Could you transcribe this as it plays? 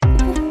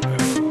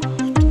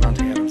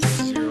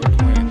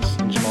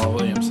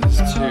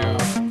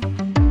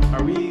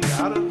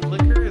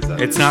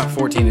It's not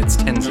 14, it's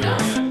 10-0.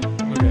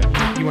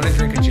 Okay. You want to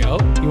drink a Joe?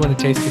 You want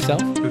to taste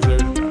yourself? Is there...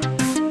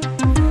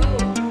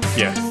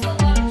 Yes.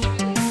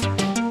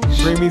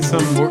 Bring me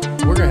some... We're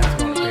going to have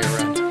to go on a beer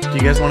run. Do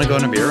you guys want to go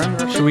on a beer run?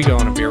 Real Should we go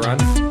on a beer run?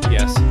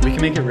 Yes. We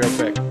can make it real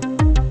quick.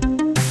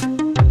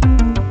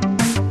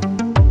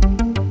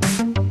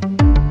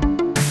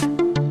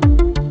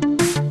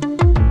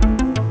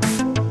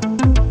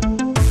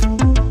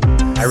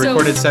 I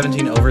recorded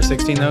 17 over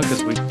 16 though,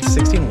 because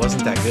 16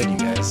 wasn't that good, you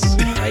guys.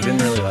 I didn't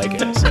really like it,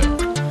 so.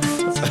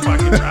 Let's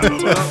fucking wrap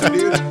it up,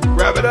 dude.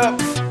 Wrap it up.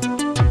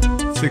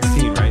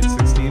 16, right?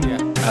 16? Yeah.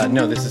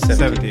 No, this is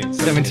 17.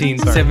 17.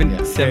 Sorry.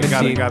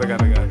 17. Got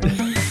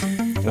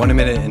it. 1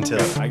 minute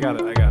until. I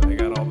got all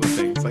the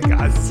things. Like,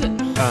 okay, 17.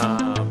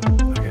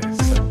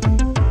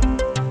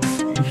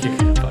 You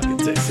can't fucking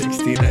say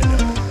 16, I know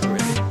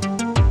already.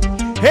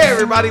 Hey,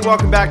 everybody.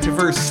 Welcome back to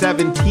verse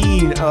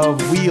 17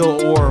 of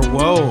Wheel or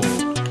Woe.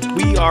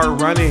 We are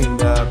running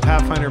the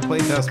Pathfinder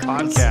Playtest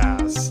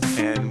podcast,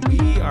 and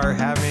we are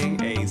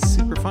having a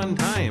super fun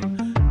time.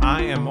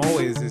 I am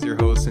always, as your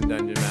host and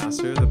dungeon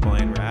master, the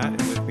Blind Rat,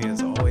 and with me,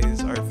 as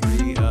always, are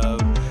three of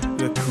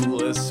the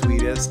coolest,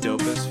 sweetest,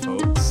 dopest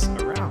folks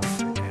around.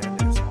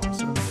 And it's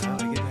awesome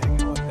that I get to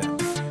hang out with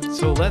them.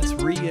 So let's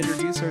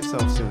reintroduce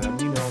ourselves to them.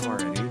 You know them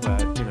already,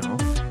 but, you know,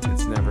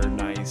 it's never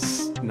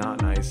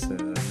not nice to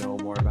know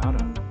more about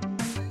them.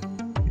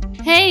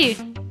 Hey,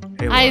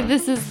 Hey, hi, Laura.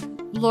 this is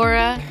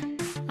Laura.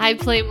 I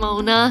play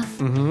Mona.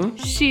 Mm-hmm.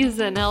 She's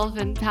an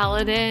elven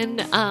paladin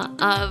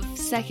of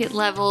second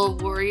level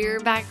warrior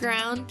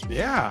background.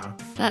 Yeah.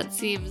 That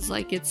seems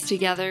like it's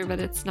together, but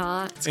it's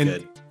not. It's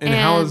good. And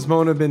how And- has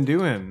Mona been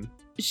doing?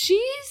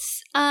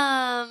 She's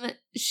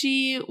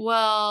she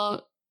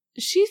feels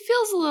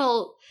a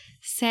little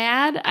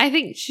sad. I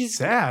think she's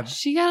Sad.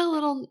 She got a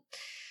little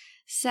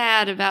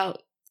sad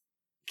about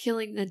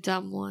killing the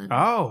dumb one.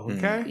 Oh,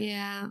 okay.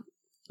 Yeah.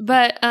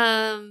 But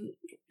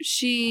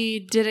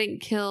she didn't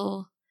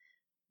kill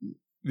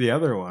The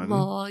other one.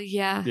 Mole,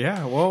 yeah.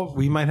 Yeah, well,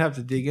 we might have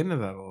to dig into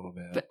that a little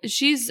bit. But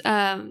she's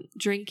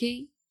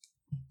drinking.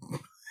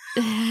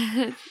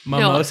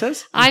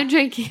 Mimosas? No, I'm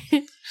drinking.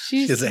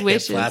 She has a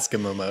wishes. flask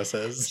of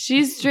mimosas.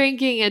 She's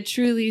drinking a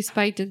truly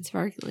spiked and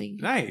sparkling.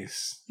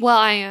 Nice. Well,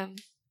 I am.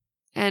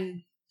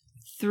 And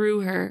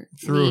through her.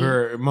 Through me.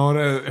 her,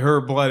 Mona,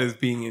 her blood is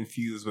being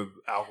infused with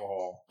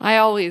alcohol. I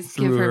always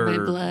give through her my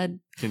her- blood.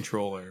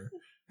 Controller.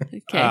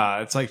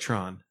 Okay. It's like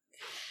Tron.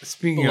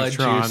 Speaking Blood of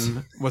Tron,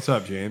 juice. what's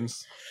up,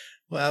 James?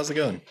 Well, how's it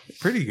going?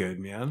 Pretty good,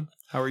 man.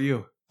 How are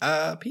you?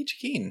 Peachy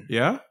keen.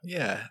 Yeah?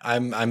 Yeah,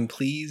 I'm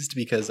pleased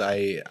because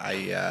I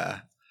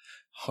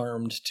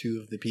harmed two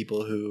of the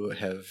people who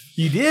have.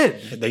 You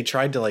did. They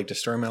tried to like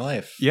destroy my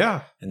life.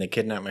 Yeah. And they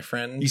kidnapped my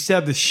friend. You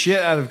stabbed the shit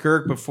out of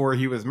Girk before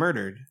he was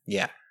murdered.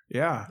 Yeah.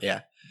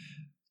 Yeah.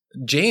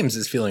 James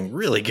is feeling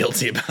really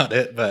guilty about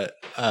it, but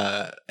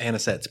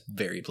Anisette's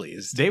very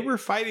pleased. They were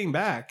fighting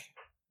back.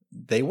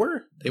 They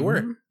were.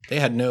 Mhm. They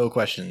had no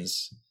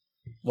questions.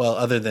 Well,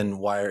 other than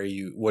what are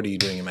you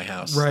doing in my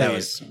house? Right.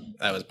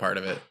 That was part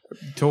of it.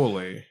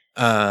 Totally.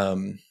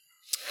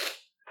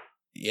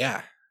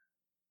 Yeah.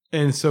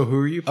 And so who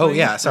are you Oh playing?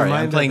 yeah, sorry. I'm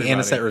Remind playing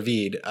everybody. Anisette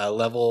Ravid, a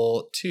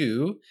level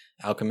 2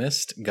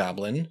 alchemist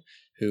goblin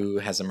who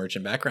has a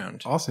merchant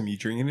background. Awesome. You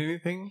drinking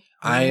anything?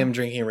 I am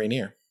drinking a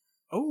Rainier.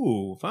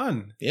 Oh,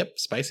 fun. Yep,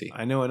 spicy.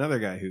 I know another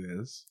guy who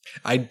is.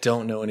 I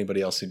don't know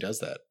anybody else who does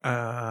that.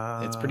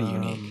 It's pretty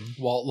unique.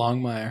 Walt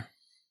Longmire.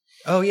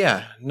 Oh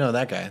yeah, no,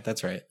 that guy.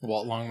 That's right.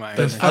 Walt Longmire.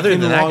 Does Other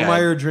fucking than that guy-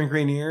 Longmire drink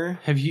Rainier?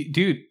 Have you,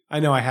 dude?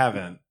 I know I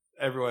haven't.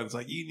 Everyone's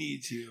like, you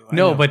need to. I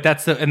No, know. but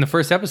that's in the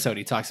first episode.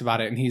 He talks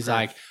about it, and he's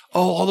like,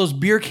 "Oh, all those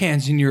beer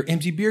cans in your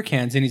empty beer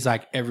cans," and he's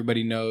like,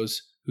 "Everybody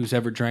knows who's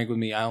ever drank with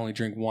me. I only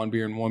drink one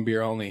beer and one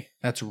beer only.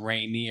 That's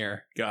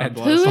Rainier." God That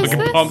bless Who is fucking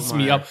this? pumps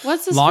me up.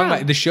 What's this Longmire.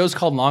 from? The show's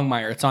called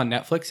Longmire. It's on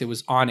Netflix. It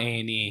was on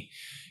A&E.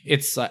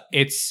 It's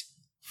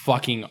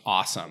fucking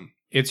awesome.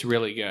 It's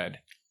really good.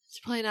 It's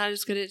probably not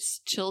as good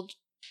as chilled.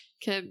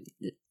 As-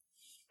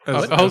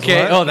 as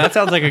Okay. what? Oh, that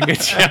sounds like a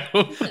good show.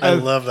 I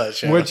love that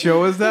show. What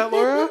show is that,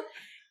 Laura?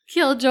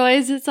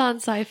 Killjoys. It's on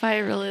Sci-Fi. I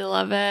really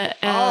love it.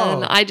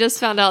 And Oh. I just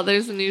found out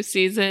there's a new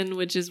season,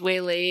 which is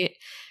way late,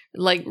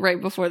 like right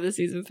before the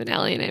season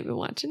finale, and I've been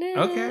watching it.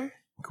 Okay.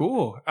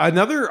 Cool.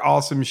 Another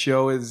awesome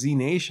show is Z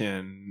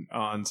Nation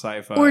on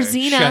Sci-Fi. Or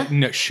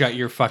Xena. Shut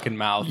your fucking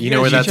mouth. You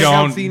know where that's- check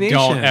out don't Z Nation.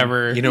 don't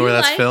ever. You know where You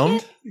that's like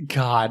filmed?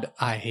 God,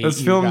 I hate. It's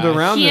you filmed guys.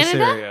 around this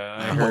Canada? area.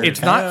 I I heard.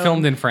 It's not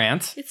filmed in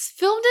France. It's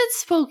filmed in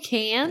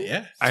Spokane.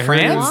 Yeah. I heard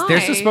France? Why?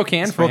 There's a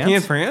Spokane, Spokane,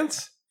 France.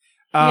 France.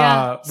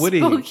 Yeah, Woody.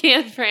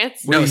 Spokane,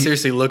 France. No, Woody-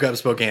 seriously, look up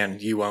Spokane.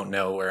 You won't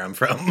know where I'm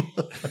from.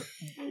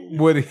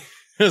 Woody.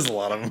 There's a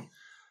lot of them.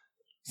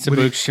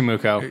 Sabuk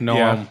Shimuko, Gnome,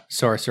 Yeah.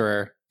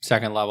 Sorcerer,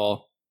 second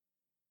level,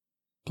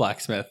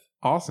 blacksmith,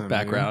 Awesome.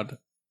 background. Man.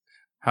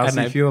 How's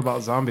And he I- feel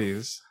about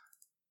zombies?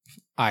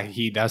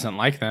 He doesn't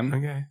like them.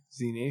 Okay.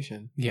 Z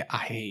Nation. Yeah, I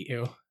hate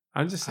you.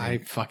 I'm just I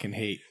saying. fucking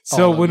hate.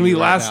 So all of when we you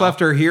right last now.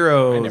 left our I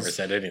heroes, never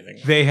said anything.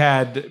 they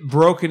had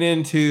broken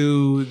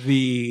into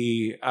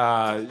the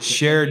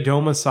shared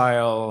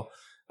domicile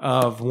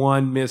of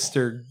one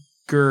Mr.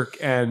 Girk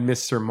and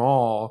Mr.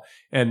 Maul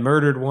and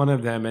murdered one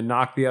of them and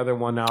knocked the other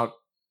one out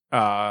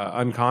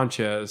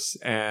unconscious.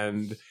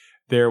 And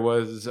there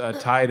was a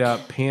tied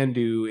up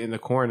Pandu in the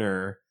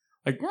corner,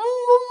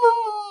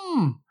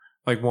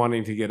 like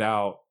wanting to get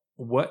out.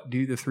 What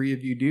do the three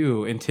of you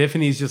do? And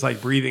Tiffany's just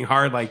like breathing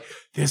hard, like,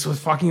 this was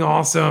fucking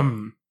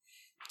awesome.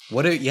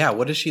 What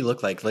does she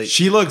look like? Like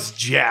She looks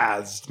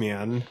jazzed,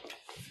 man.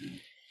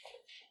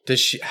 does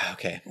she?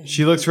 Okay.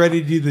 She looks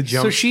ready to do the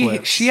jump. So she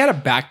splits. had a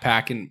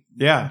backpack and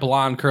yeah.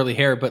 blonde curly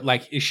hair, but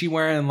like, is she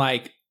wearing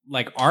like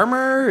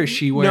armor? Is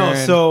she wearing? No,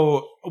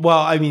 so well,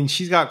 I mean,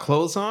 she's got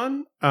clothes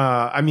on.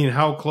 I mean,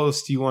 how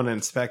close do you want to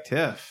inspect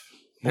Tiff?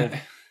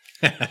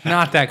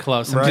 Not that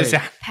close. I'm Right. just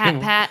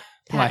Pat.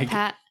 Like-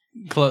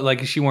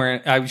 like, is she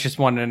wearing? I was just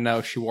wanting to know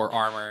if she wore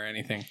armor or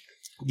anything.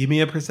 Give me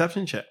a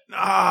perception check.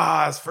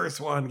 It's first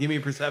one. Give me a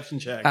perception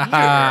check. You're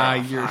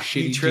Fuck, you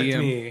shitty tricked GM.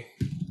 me.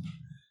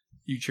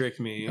 You tricked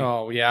me.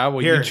 Oh yeah, well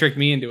Here. you tricked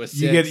me into a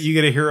 6. You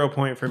get a hero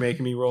point for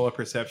making me roll a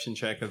perception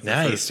check. That's the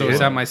Nice, first So one. is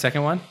that my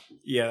second one?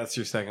 Yeah, that's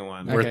your second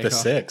one. Okay, Worth the cool.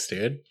 6,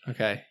 dude.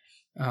 Okay.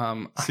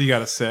 So you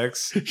got a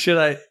 6. Should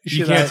I?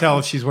 You can't tell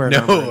if she's wearing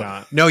armor or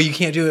not. No, you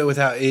can't do it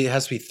without. It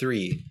has to be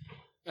 3.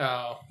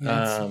 Oh,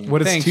 What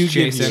does Thanks, 2 give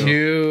Jason.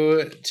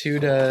 you? Two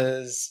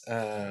does.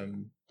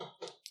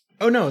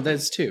 Oh no,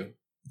 that's 2.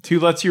 2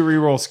 lets you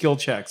reroll skill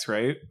checks,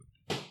 right?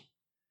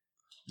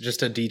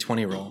 Just a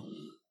D20 roll.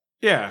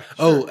 Yeah.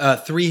 Oh,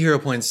 3 hero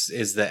points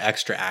is the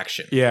extra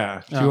action.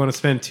 Yeah. Do you Oh. want to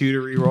spend 2 to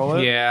reroll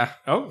it? yeah.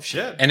 Oh,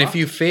 shit. And if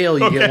you fail,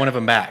 you Okay. get one of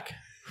them back.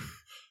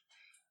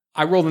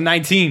 I rolled a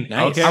 19.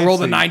 Nice. I rolled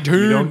so a 19.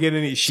 You don't get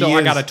any. So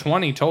I got a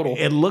 20 total.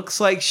 It looks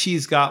like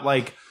she's got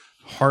like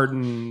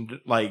hardened,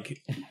 like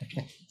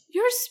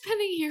You're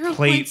spending hero points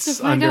Plates to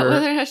find out under-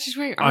 whether or not she's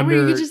wearing armor.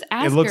 under. You could just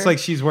ask It looks her. like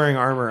she's wearing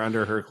armor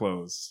under her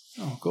clothes,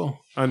 Oh, cool.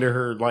 under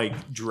her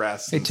like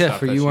dress. Hey and Tiff,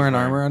 stuff are that you she's wearing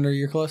armor under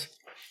your clothes?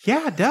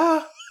 Yeah,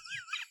 duh.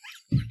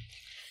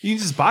 You can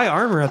just buy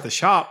armor at the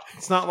shop.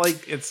 It's not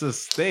like it's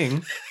this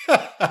thing.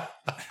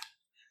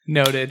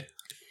 Noted.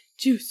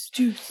 juice.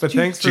 But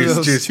thanks for Juice,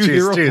 those juice, 2 juice,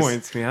 hero juice.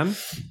 points, man.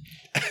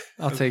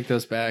 I'll take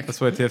those back. That's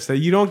what Tiff said.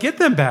 You don't get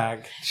them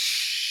back.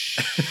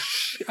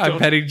 I'm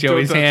petting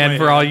Joey's don't touch hand my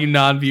for hand. all you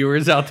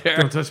non-viewers out there.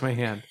 Don't touch my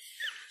hand.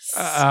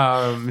 All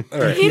I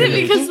right. hate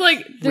it because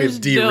like there's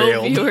no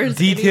derailed. viewers.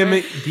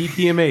 anywhere.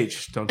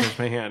 DTMH. Don't touch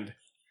my hand.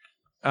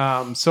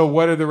 So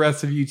what are the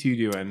rest of you two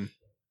doing?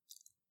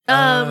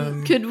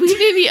 Could we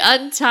maybe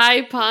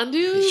untie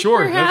Pandu?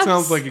 Sure, that perhaps?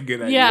 sounds like a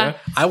good idea. Yeah.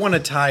 I want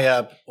to tie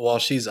up while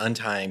she's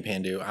untying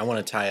Pandu. I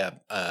want to tie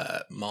up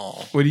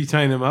Maul. What are you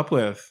tying them up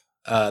with?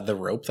 The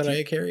rope that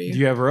I carry. Do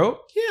you have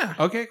rope? Yeah,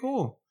 Okay,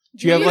 cool.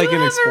 Do you have You like an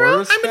have a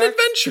explorer's I'm an pack?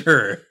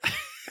 adventurer.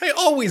 I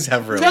always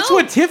have rope. That's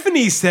what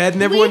Tiffany said,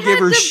 and everyone We gave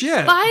had her to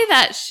shit. Buy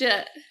that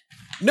shit.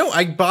 No,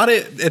 I bought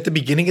it at the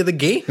beginning of the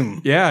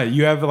game. Yeah,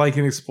 you have like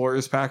an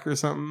explorer's pack or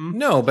something.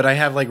 No, but I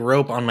have like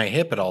rope on my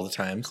hip at all the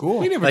times. Cool.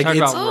 We never Like, talked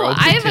it's- about Oh, rope.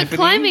 I have Tiffany. a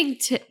climbing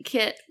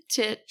kit.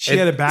 She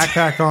had a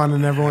backpack on,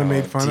 and everyone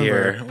made fun of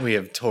her. We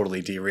have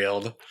totally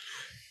derailed.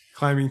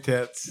 Climbing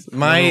tits.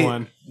 Number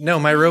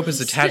one. My rope is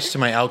attached to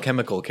my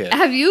alchemical kit.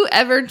 Have you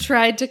ever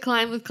tried to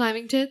climb with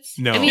climbing tits?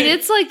 No. I mean,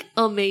 it's like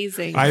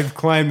amazing. I've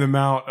climbed them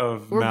out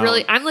of. We're Mount.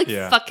 really. I'm like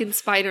Yeah. fucking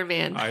Spider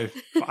Man.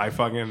 I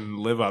fucking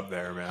live up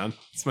there, man.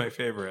 It's my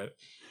favorite.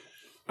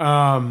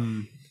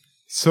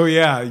 So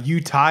yeah,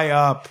 you tie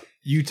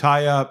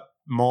up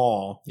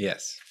Maul.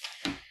 Yes.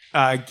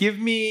 Give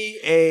me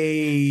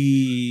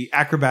a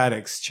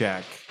acrobatics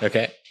check.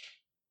 Okay.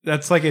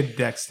 That's like a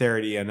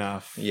dexterity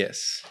enough.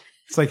 Yes.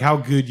 It's like how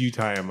good you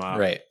tie him up.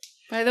 Right.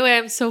 By the way,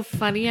 I'm so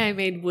funny. I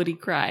made Woody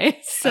cry.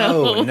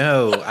 So Oh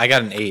no, I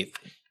got an 8.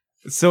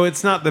 So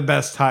it's not the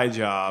best tie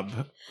job.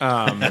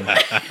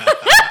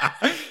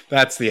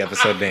 That's the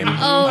episode name.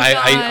 Oh,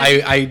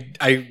 I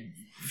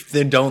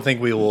then don't think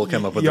we will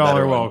come up with a Y'all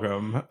better are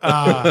one.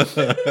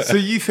 welcome. So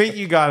you think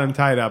you got him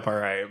tied up all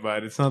right,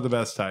 but it's not the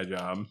best tie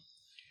job.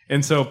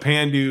 And so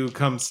Pandu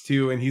comes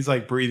to, and he's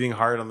like breathing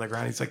hard on the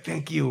ground. He's like,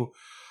 "Thank you,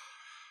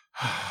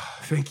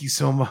 thank you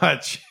so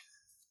much."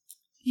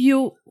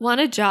 you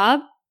want a job?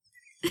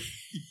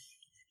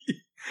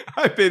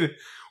 I've been.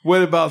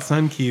 What about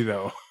Sunkey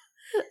though?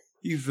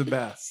 He's the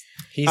best.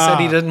 He said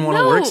he doesn't want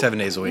to No, work 7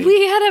 days a week.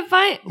 We had to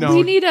find. No.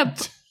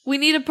 We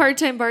need a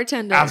part-time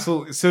bartender.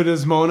 Absolutely. So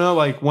does Mona,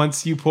 like,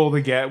 once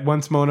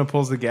Mona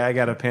pulls the gag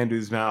out of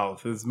Pandu's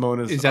mouth, is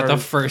that the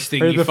first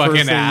thing or you the first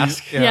fucking thing you-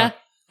 ask? Yeah.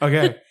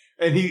 Okay.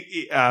 And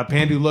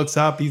Pandu looks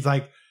up. He's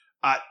like,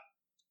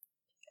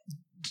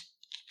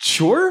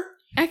 sure.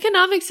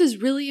 Economics is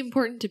really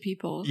important to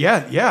people.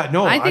 Yeah.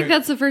 No, I think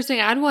that's the first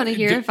thing I'd want to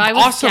hear if I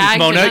was awesome,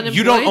 tagged and Mona.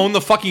 You don't unemployed. own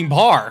the fucking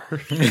bar.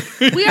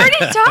 We already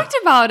talked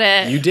about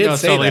it. You did No,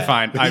 say totally that.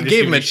 fine. But I'm you just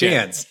gave him a giving you shit.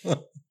 chance.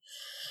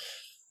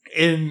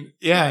 And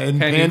Pandu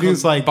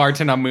Pandu's like,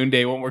 bartend on Moon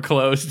Day when we're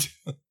closed.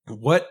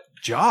 what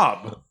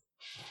job?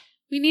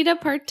 We need a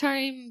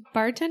part-time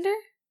bartender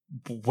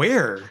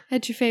Where?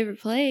 at your favorite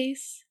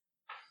place.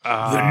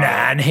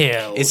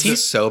 Hills. Is he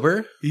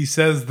sober? He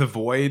says the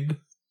void.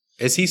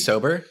 Is he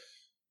sober?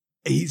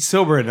 He's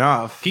sober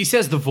enough. He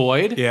says the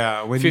void.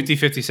 Yeah. When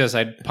 50-50 says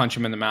I'd punch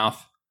him in the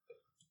mouth.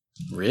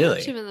 Really?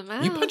 Punch him in the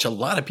mouth. You punch a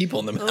lot of people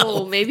in the mouth.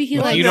 Oh, maybe he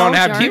likes You don't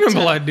have jar demon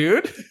jar. blood,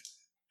 dude.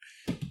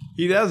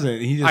 He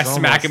doesn't. He just I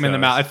smack almost him in the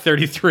does. mouth at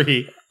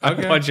 33. I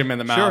Okay. punch him in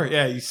the mouth. Sure.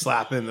 Yeah. You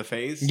slap him in the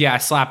face. Yeah, I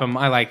slap him.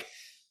 I like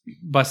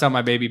bust out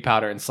my baby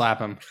powder and slap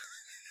him.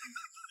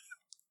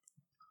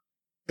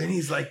 And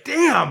he's like,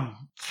 damn,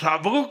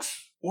 Sabuks,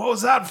 what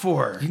was that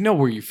for? You know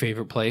we're your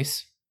favorite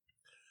place.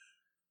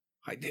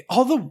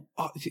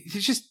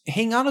 Just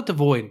hang out at the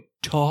void,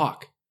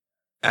 talk.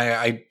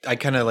 I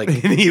kind of like.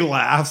 And he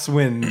laughs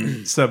when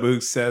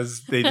Sabuks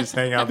says they just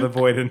hang out in the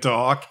void and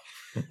talk.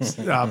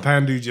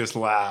 Pandu just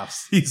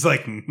laughs. He's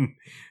like,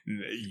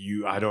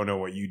 I don't know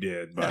what you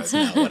did, but That's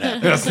not what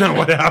happened. That's not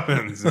what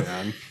happens,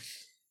 man.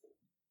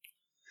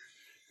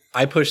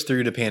 I push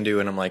through to Pandu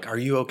and I'm like, "Are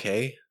you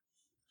okay?"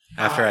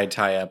 After I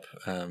tie up.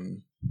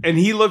 And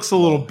he looks a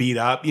little beat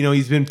up. You know,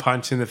 he's been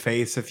punched in the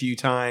face a few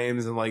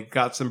times and like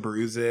got some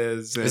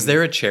bruises. And Is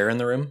there a chair in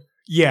the room?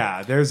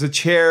 Yeah, there's a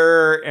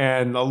chair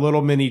and a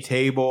little mini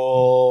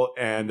table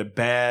and a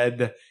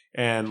bed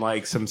and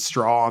like some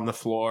straw on the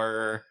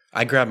floor.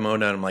 I grab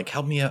Mona and I'm like,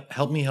 help me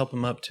help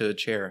him up to a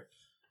chair.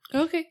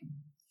 Okay.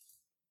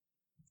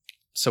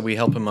 So we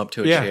help him up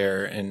to a Yeah.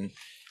 chair and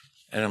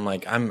I'm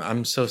like,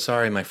 I'm so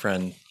sorry, my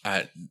friend.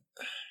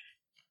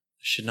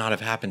 Should not have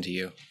happened to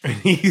you. And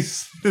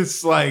he's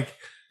just like,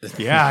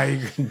 yeah,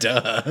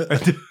 Duh.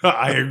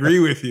 I agree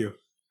with you.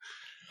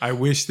 I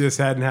wish this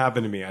hadn't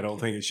happened to me. I don't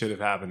think it should have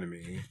happened to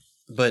me.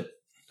 But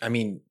I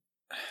mean,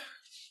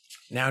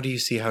 now do you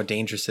see how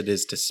dangerous it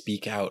is to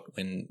speak out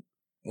when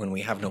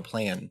we have no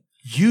plan?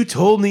 You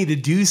told me to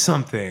do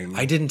something.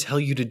 I didn't tell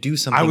you to do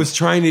something. I was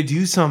trying to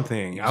do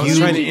something. I was You-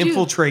 trying to What did you do?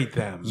 infiltrate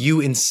them. You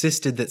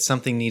insisted that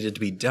something needed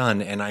to be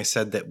done, and I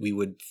said that we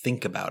would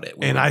think about it.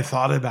 And I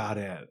thought about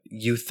it.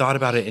 You thought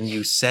about it, and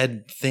you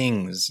said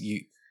things.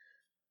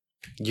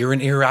 You're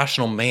an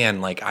irrational man.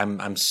 Like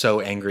I'm so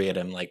angry at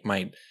him. Like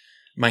my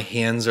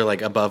hands are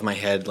like above my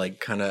head.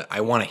 Like kind of.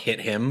 I want to hit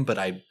him, but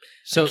I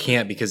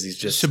can't because he's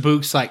just.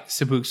 Sabuks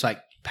like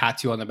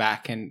pats you on the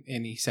back and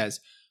he says,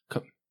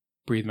 "Come,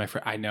 breathe, my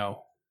friend. I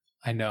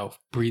know.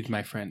 Breathe,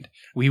 my friend.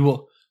 We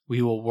will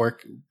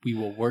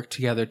work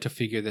together to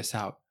figure this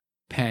out."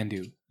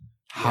 Pandu,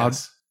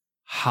 Yes.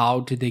 how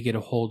did they get a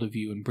hold of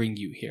you and bring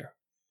you here?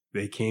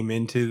 They came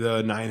into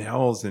the Nine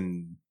Hells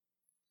and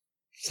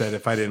said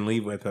if I didn't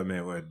leave with them,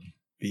 it would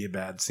be a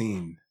bad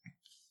scene.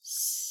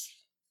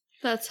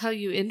 That's how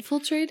you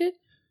infiltrated?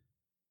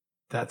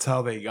 That's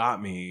how they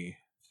got me.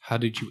 How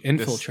did you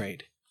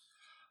infiltrate?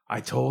 I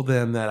told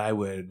them that I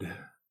would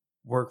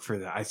work for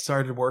them. I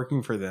started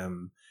working for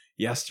them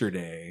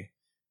yesterday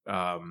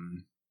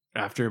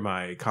after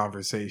my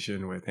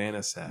conversation with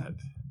Anisette.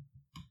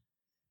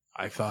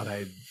 I thought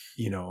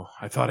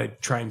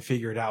I'd try and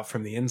figure it out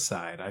from the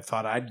inside. I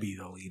thought I'd be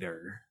the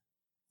leader.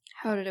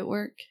 How did it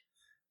work?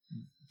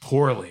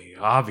 Poorly,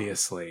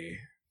 obviously.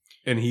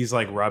 And he's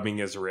like rubbing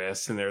his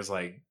wrists and there's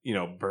like,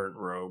 burnt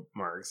rope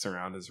marks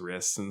around his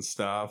wrists and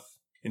stuff.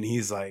 And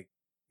he's like,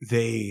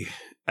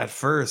 at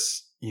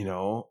first,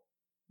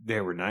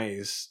 they were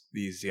nice,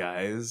 these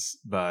guys,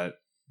 but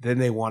then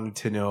they wanted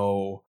to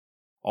know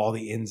all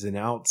the ins and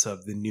outs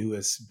of the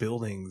newest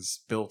buildings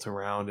built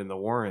around in the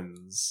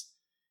Warrens.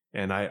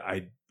 And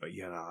I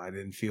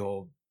didn't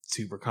feel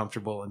super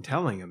comfortable in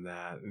telling them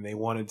that. And they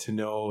wanted to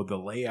know the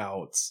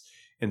layouts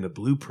and the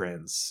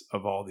blueprints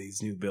of all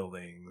these new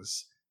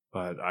buildings.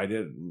 But I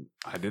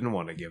didn't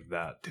want to give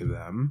that to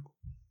them.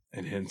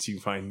 And hence you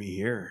find me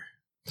here.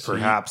 So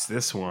Perhaps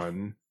this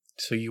one.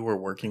 So you were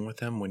working with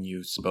them when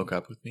you spoke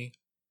up with me?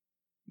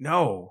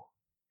 No.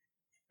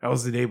 That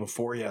was the day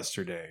before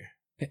yesterday.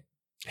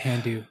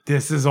 Pandu,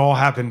 This has all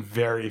happened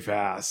very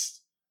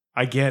fast.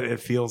 I get it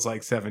feels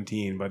like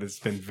 17, but it's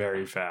been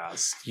very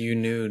fast.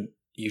 You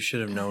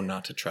should have known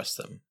not to trust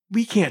them.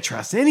 We can't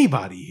trust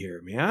anybody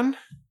here, man.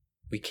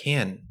 We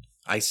can.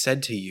 I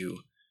said to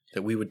you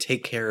that we would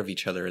take care of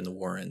each other in the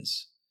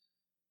Warrens.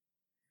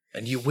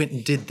 And you went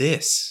and did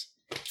this.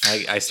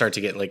 I start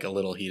to get like a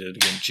little heated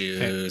again.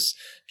 Juice.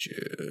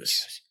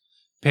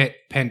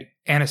 Pandu,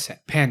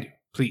 Anisette, Pandu,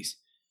 please.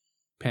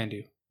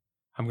 Pandu,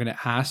 I'm going to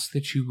ask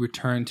that you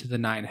return to the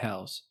Nine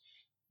Hells.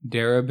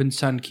 Darab and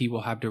Sunkey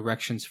will have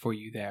directions for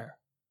you there.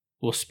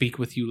 We'll speak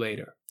with you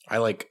later.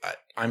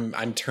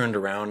 I'm turned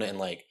around and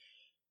like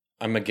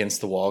I'm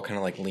against the wall, kind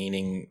of like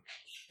leaning,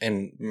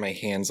 and my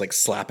hands like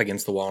slap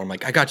against the wall. I'm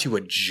like, I got you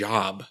a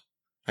job,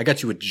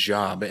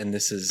 and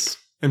this is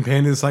And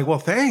Panda's like, well,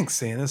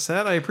 thanks,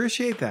 Anisette. I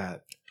appreciate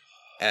that.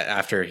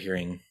 After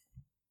hearing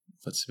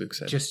what Spook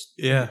said. Just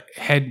Yeah.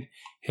 head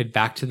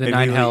back to the And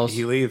Nine he Hells.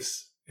 He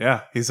leaves.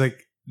 Yeah. He's like,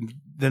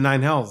 the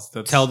Nine Hells.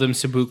 Tell them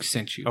Sabuk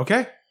sent you.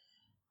 Okay.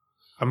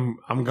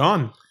 I'm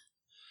gone.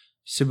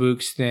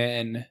 Sabuk's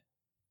then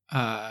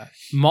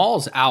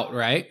Maul's out,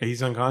 right?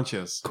 He's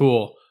unconscious.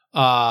 Cool.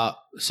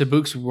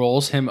 Sabuk's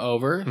rolls him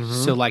over,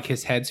 Mhm. so like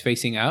his head's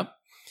facing up.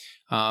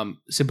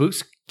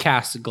 Sabuk's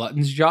casts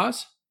Glutton's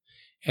Jaws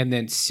and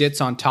then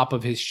sits on top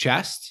of his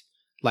chest,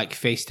 like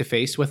face to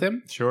face with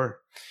him. Sure.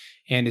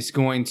 and is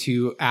going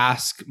to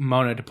ask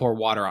Mona to pour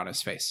water on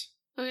his face.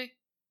 Okay.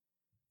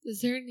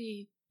 Is there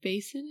any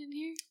basin in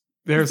here?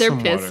 There's Is there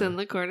some piss water. in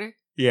the corner?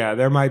 Yeah,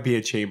 there might be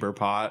a chamber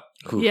pot.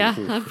 Yeah,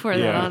 I'll pour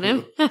that Yeah. on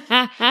him.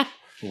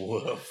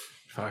 Woof.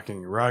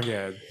 Fucking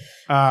rugged.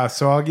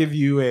 So I'll give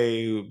you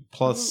a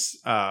plus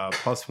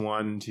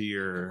 1 to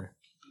your.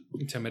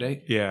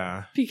 Intimidate.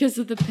 Yeah, Because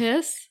of the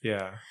piss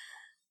yeah.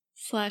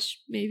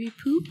 / maybe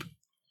poop.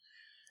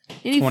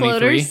 Any 23.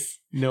 floaters?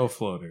 No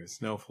floaters.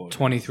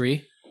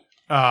 23.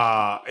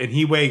 And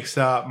he wakes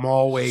up.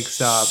 Maul wakes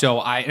up. So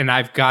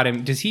I've got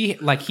him. Does he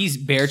he's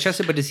bare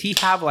chested, but does he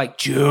have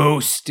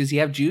juice? Does he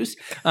have juice?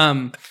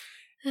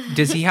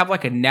 Does he have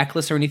a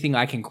necklace or anything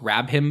I can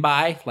grab him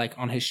by,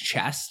 on his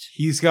chest?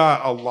 He's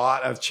got a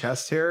lot of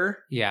chest hair.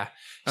 Yeah.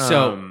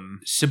 So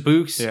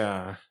Sabuks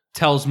Yeah.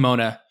 tells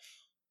Mona,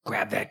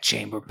 grab that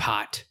chamber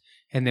pot.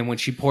 And then when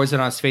she pours it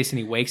on his face and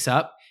he wakes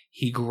up,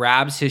 he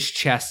grabs his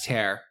chest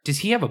hair. Does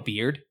he have a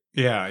beard?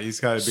 Yeah, he's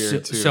got a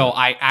beard too. So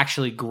I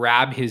actually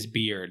grab his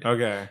beard.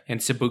 Okay. And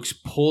Sabuks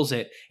pulls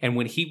it. And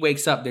when he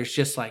wakes up, there's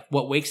just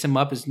what wakes him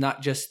up is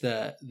not just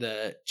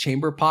the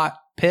chamber pot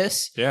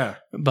piss, Yeah.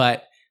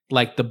 but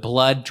the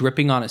blood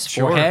dripping on his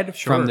Sure, forehead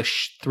sure. from the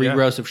 3 Yeah.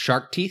 rows of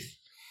shark teeth.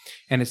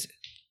 And it's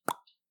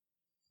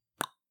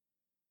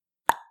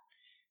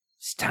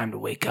time to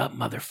wake up,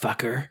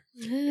 motherfucker.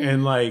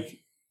 And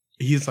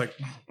he's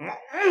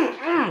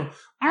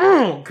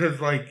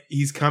because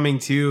he's coming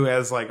to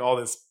as all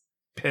this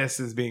piss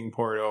is being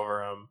poured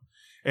over him,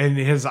 and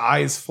his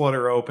eyes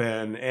flutter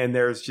open, and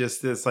there's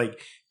just this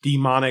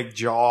demonic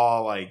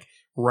jaw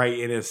right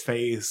in his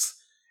face,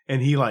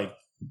 and he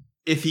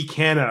if he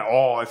can at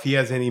all, if he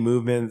has any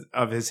movement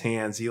of his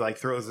hands, he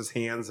throws his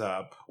hands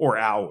up or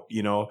out,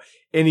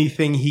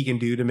 anything he can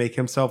do to make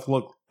himself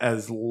look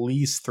as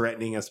least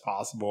threatening as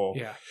possible.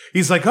 Yeah.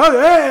 He's like, oh,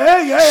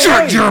 hey.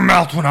 Shut your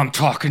mouth when I'm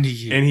talking to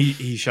you. And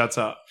he shuts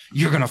up.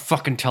 You're going to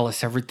fucking tell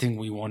us everything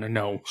we want to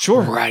know.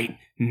 Sure. Right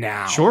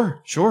now.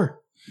 Sure.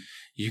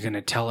 You're going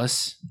to tell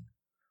us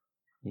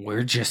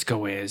where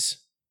Jisco is.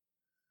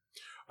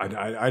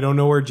 I don't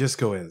know where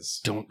Jisco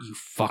is. Don't you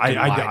fucking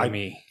lie to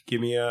me. Give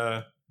me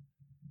a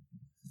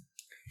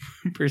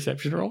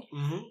perception roll.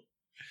 Mm-hmm.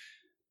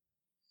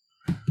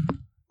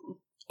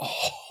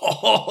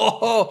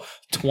 Oh,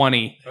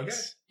 20. Okay.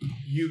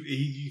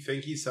 You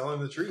think he's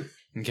telling the truth?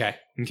 Okay.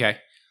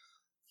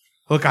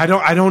 Look, I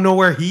don't know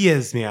where he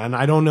is, man.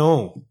 I don't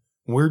know.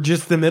 We're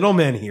just the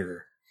middlemen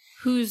here.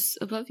 Who's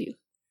above you?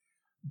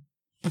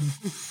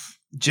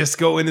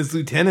 Jisco and his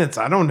lieutenants.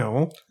 I don't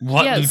know.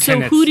 What Yeah, so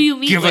lieutenants? who do you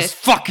meet Give with? us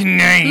fucking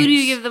names. Who do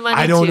you give the money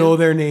to? I don't know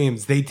their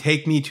names. They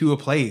take me to a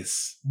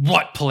place.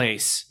 What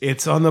place?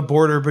 It's on the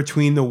border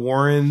between the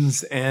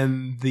Warrens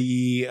and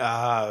the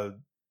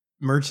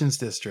Merchants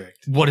District.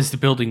 What does the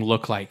building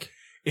look like?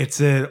 It's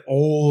an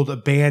old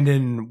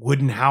abandoned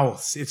wooden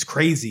house. It's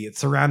crazy. It's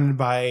surrounded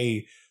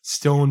by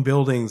stone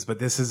buildings, but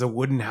this is a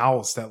wooden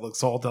house that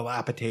looks all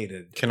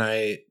dilapidated. Can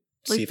I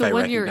see Like if the I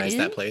one you're recognize in?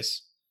 that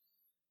place?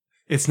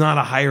 It's not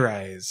a high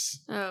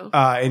rise. Oh.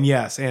 And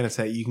yes,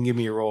 Anisette, you can give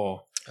me a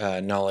roll.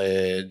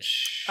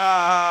 Knowledge. Or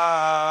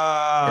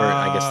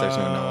I guess there's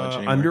no knowledge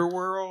anymore.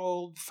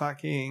 Underworld,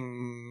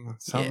 fucking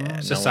something.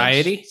 Yeah,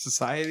 Society?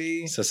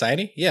 Society.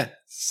 Society? Yeah.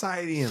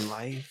 Society and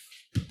life.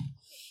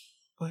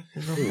 But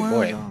in the Ooh, world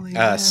boy. only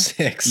life.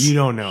 6. You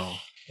don't know.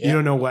 You Yeah.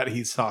 don't know what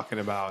he's talking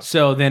about.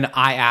 So then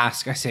I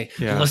say,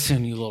 Yeah.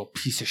 listen, you little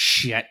piece of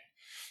shit.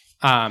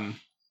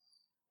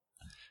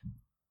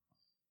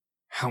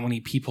 How many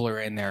people are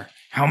in there?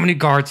 How many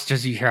guards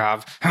does he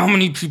have? How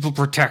many people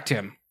protect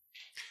him?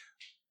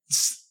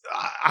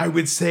 I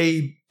would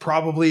say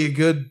probably a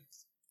good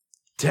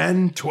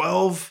 10,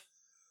 12.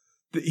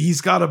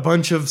 He's got a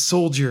bunch of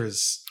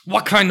soldiers,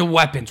 What kind of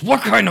weapons?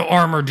 What kind of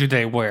armor do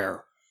they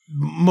wear?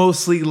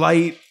 mostly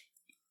light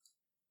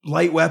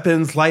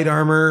weapons, light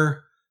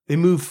armor. They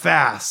move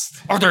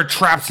fast. Are there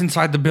traps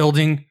inside the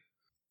building?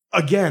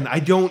 Again, I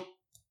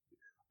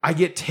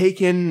get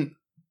taken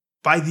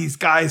by these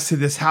guys to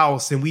this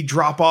house, and we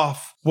drop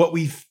off what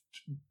we've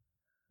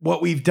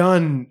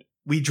done.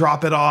 We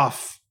drop it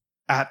off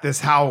at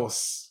this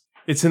house.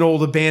 It's an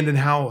old abandoned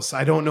house.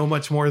 I don't know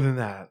much more than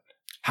that.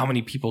 How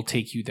many people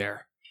take you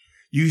there?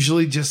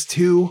 Usually just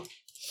 2.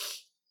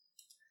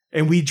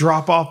 And we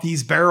drop off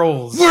these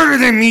barrels. Where do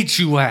they meet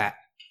you at?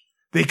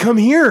 They come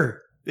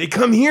here.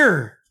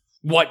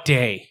 What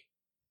day?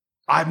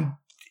 I'm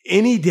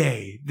any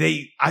day.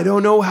 I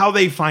don't know how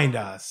they find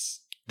us.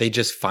 They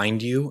just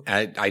find you.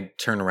 I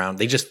turn around.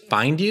 They just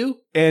find you?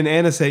 And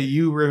Anisette,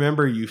 you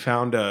remember you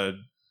found a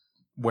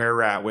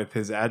were-rat with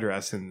his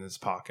address in his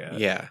pocket.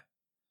 Yeah.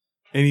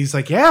 And he's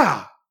like,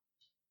 yeah.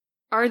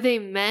 Are they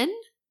men?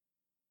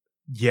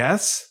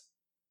 Yes.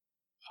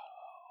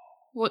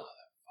 What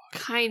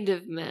kind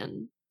of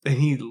men? And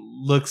he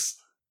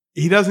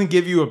doesn't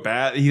give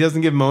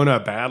Mona a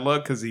bad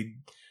look because he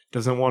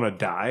doesn't want to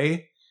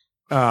die.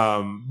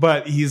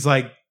 But he's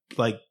like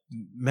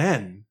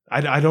men.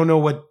 I don't know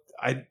what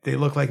they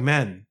look like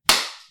men.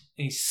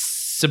 He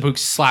Sabuks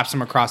slaps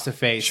him across the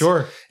face.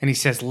 Sure. And he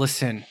says,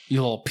 listen,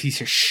 you little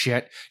piece of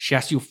shit. She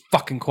asked you a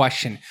fucking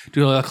question.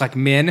 Do they look like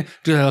men?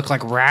 Do they look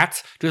like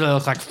rats? Do they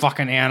look like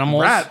fucking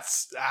animals?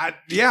 Rats.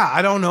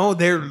 I don't know.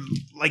 They're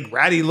like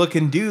ratty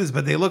looking dudes,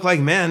 but they look like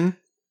men.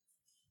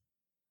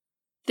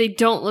 They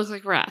don't look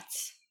like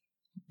rats.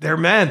 They're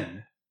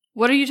men.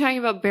 What are you talking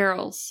about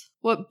barrels?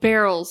 What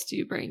barrels do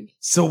you bring?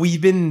 So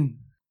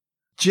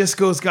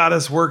Jisco's got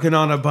us working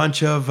on a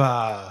bunch of,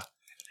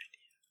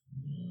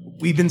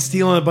 we've been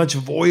stealing a bunch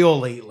of oil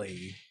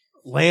lately.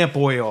 Lamp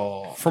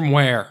oil. From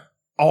where?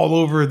 All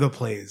over the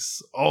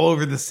place. All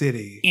over the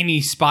city.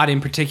 Any spot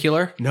in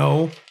particular?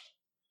 No.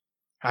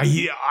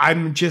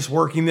 I'm just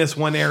working this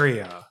one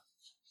area.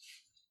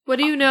 What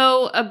do you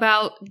know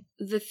about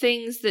the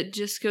things that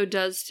Jisco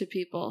does to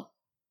people?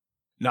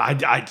 No,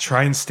 I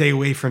try and stay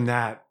away from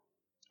that.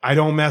 I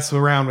don't mess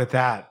around with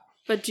that.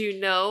 But do you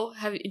know?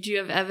 Do you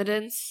have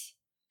evidence?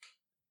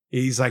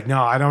 He's like,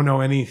 no, I don't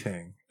know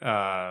anything.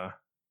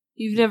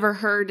 You've never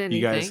heard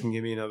anything. You guys can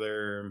give me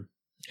another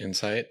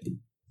Insight.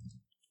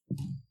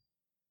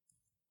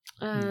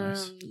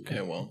 Nice.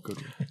 Okay, well, good.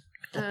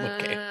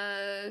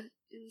 Okay.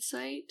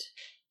 Insight.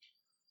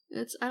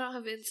 I don't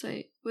have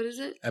insight. What is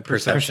it? A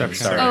perception.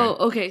 Perception. Sorry. Oh,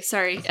 okay.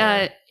 Sorry.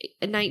 Sorry.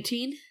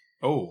 19.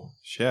 Oh,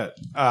 shit.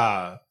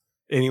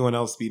 Anyone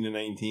else beating a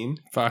 19?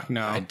 Fuck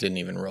no. I didn't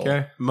even roll.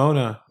 Okay.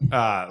 Mona,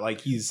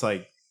 he's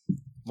like,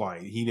 why?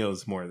 He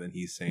knows more than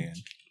he's saying.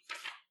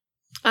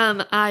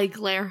 I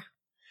glare.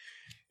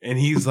 And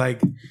he's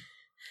like,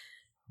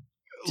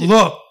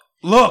 look.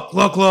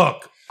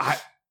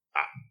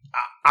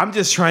 I'm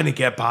just trying to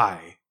get by.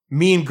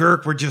 Me and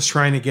Girk were just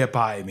trying to get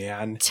by,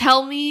 man.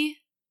 Tell me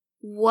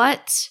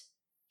what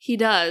he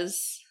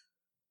does.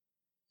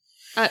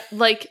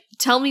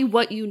 Tell me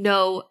what you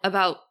know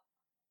about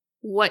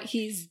what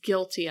he's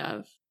guilty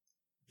of.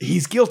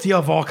 He's guilty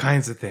of all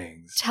kinds of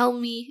things. Tell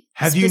me.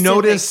 Have you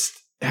noticed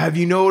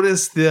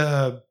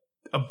the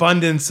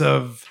abundance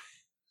of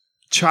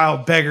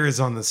child beggars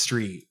on the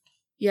street?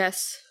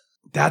 Yes.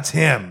 That's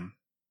him.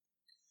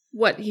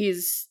 What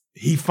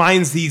He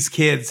finds these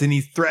kids and he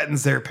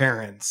threatens their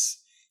parents.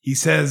 He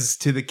says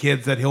to the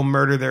kids that he'll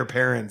murder their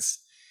parents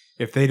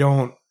if they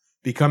don't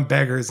become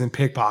beggars and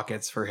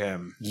pickpockets for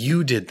him.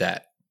 You did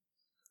that.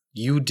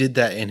 You did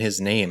that in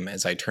his name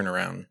as I turn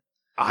around.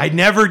 I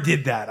never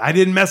did that. I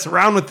didn't mess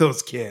around with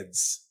those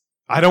kids.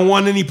 I don't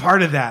want any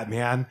part of that,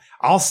 man.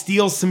 I'll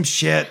steal some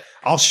shit.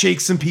 I'll shake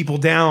some people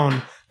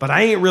down, but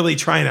I ain't really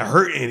trying to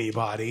hurt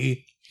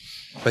anybody.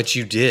 But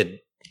you did.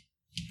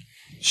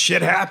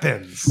 Shit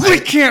happens. We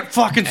can't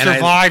fucking And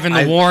survive in the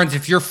I- Warrens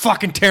if you're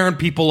fucking tearing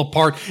people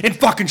apart and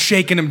fucking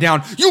shaking them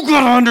down. You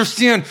gotta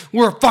understand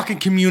we're a fucking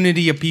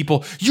community of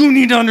people. You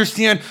need to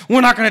understand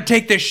we're not gonna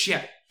take this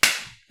shit.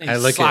 And I he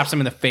look slaps at- him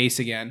in the face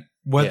again.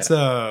 What's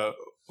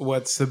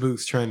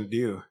Sabuks trying to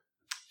do?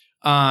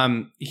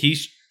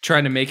 He's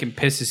trying to make him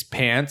piss his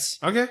pants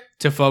Okay.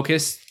 to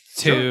focus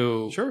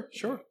to Sure.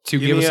 to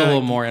give us a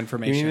little more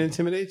information. Give me an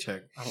intimidate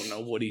check. I don't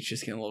know. Woody's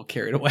just getting a little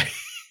carried away.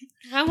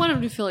 I want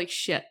him to feel like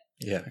shit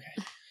Yeah.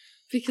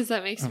 because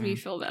that makes me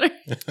feel better.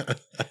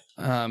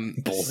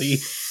 Bully.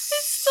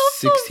 Still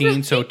feel 16,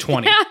 really so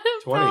 20. bad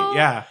 20. about-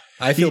 Yeah.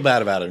 I feel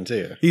bad about him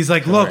too. He's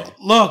like, All right.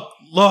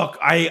 look,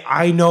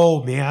 I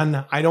know,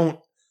 man. I don't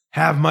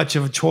have much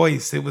of a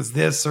choice. It was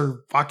this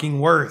or fucking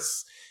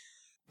worse.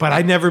 But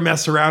I never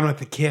mess around with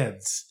the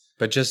kids.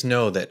 But just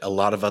know that a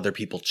lot of other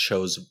people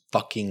chose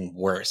fucking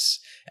worse.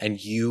 And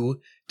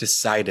you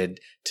decided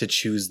to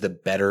choose the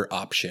better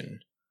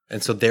option.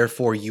 And so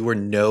therefore you are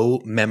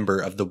no member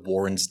of the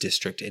Warrens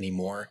district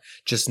anymore.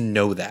 Just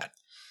know that.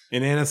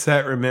 And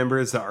Anisette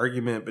remembers the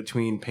argument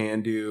between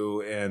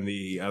Pandu and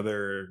the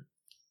other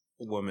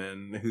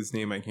woman whose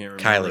name I can't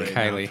remember. Kylie.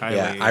 right now. Kylie.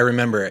 Yeah, I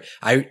remember it.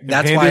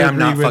 That's Pandu why I'm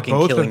not agreed with fucking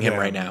both killing of him them.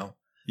 right now.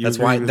 You That's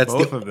agree why with that's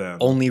both the of them.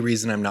 only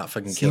reason I'm not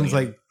fucking killing Seems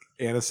him. like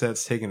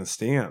Anisette's taking a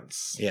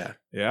stance. Yeah.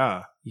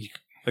 Yeah.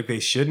 Like they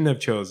shouldn't have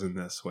chosen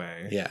this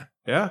way. Yeah.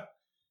 Yeah.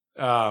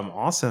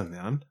 Awesome,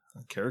 man.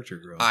 Character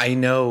growth. I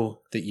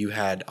know that you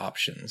had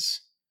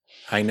options.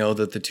 I know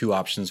that the two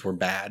options were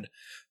bad,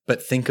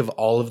 but think of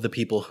all of the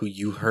people who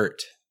you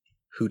hurt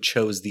who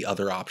chose the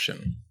other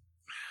option.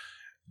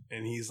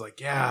 And he's like,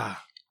 yeah,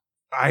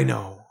 I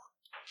know.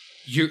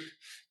 You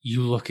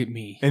look at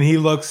me. And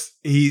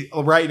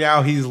right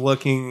now he's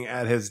looking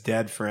at his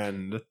dead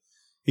friend.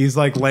 He's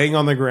like laying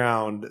on the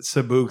ground.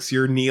 Sabuks,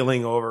 you're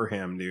kneeling over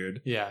him,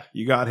 dude. Yeah.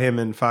 You got him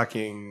in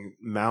fucking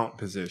mount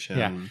position.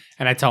 Yeah.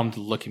 And I tell him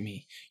to look at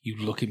me. You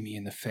look at me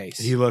in the face.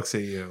 He looks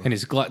at you. And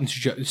his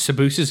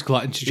Sabuks'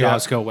 glutton's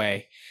jaws go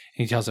away.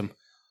 And he tells him,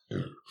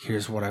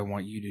 here's what I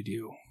want you to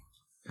do.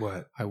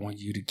 What? I want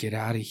you to get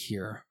out of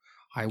here.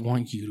 I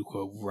want you to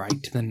go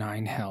right to the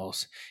 9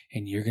 hells.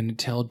 And you're going to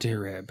tell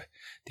Darib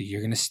that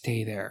you're going to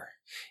stay there.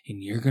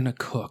 And you're going to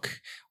cook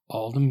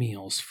all the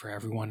meals for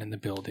everyone in the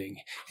building.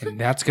 And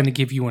that's going to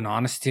give you an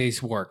honest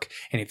day's work.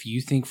 And if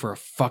you think for a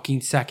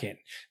fucking second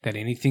that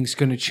anything's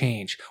going to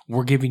change,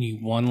 we're giving you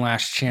one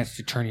last chance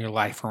to turn your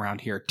life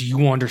around here. Do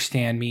you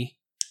understand me?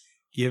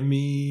 Give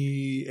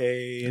me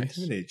a Nice.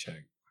 intimidate check.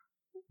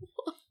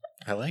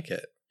 I like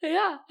it.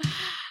 Yeah,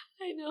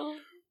 I know.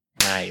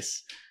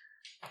 Nice.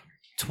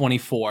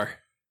 24.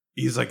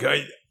 He's like,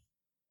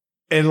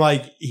 and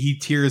like he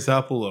tears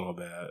up a little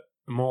bit.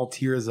 Maul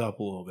tears up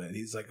a little bit.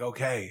 He's like,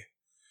 okay.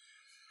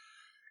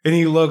 And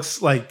he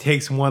looks like,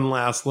 takes one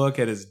last look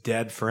at his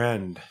dead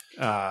friend.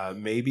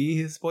 Maybe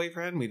his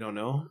boyfriend. We don't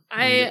know.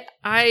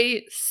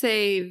 I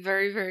say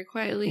very, very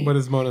quietly. What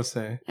does Mona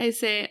say? I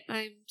say,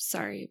 I'm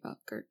sorry about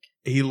Kirk.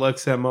 He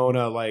looks at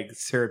Mona like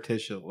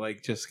surreptitious,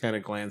 like just kind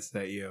of glanced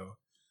at you.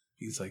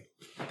 He's like,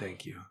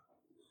 thank you.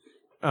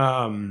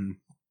 And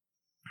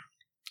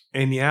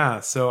yeah,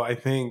 so I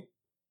think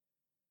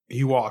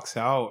he walks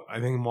out. I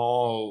think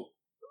Maul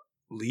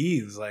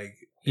leaves, like,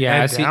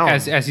 Yeah, head down.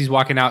 as he's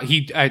walking out,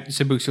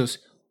 Sabooks goes,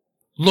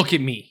 "Look at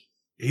me.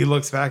 He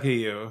looks back at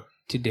you.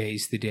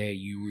 Today's the day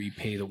you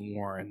repay the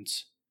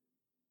Warrens.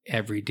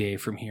 Every day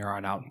from here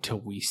on out until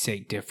we say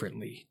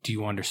differently. Do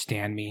you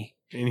understand me?"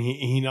 And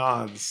he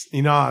nods.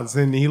 He nods,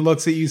 and he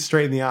looks at you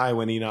straight in the eye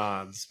when he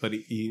nods, but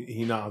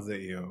he nods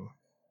at you.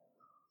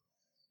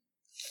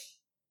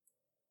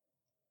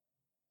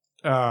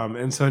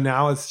 And so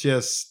now it's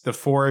just the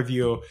four of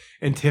you,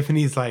 and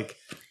Tiffany's like,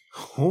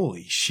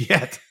 holy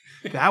shit,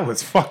 that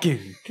was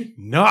fucking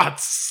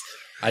nuts.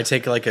 I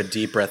take like a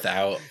deep breath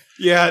out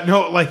Yeah,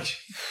 no, like,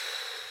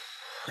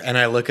 and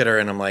I look at her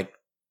and I'm like,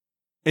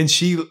 and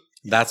she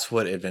that's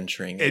what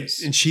adventuring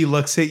is. and she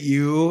looks at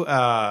you.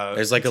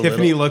 There's like a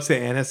Tiffany little- looks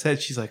at Anna. Said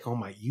she's like, oh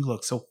my, you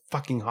look so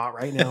fucking hot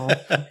right now.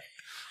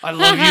 I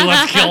love you.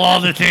 Let's kill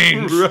all the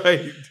things.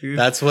 Right, dude.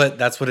 That's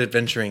what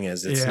adventuring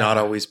is. It's Yeah. not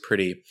always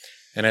pretty.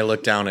 And I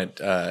look down at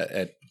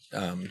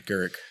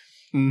Gurk.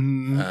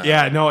 Mhm.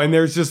 Yeah, no, and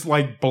there's just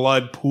like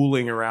blood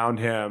pooling around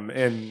him,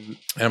 and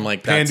And I'm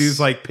like, that's, Pandu's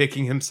like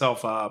picking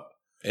himself up.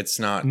 it's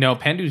not. No,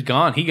 Pandu's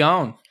gone. He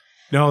gone.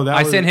 No, that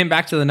I was, sent him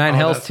back to the Nine Oh,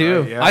 Hells that's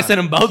too. right, yeah. I sent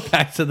them both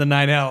back to the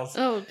Nine Hells.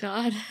 Oh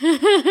God.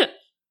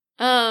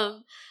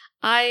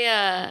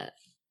 I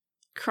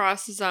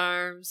cross his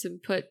arms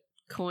and put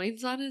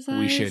coins on his eyes.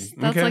 We should.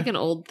 That's Okay. like an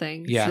old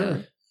thing. Yeah.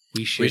 Sure.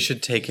 We should. We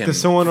should take him.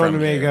 Does someone want to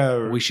from make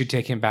here. a We should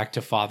take him back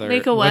to Father.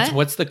 Make a what?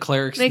 What's the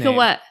cleric's Make name? a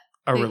what?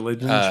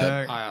 religion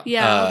Uh, check?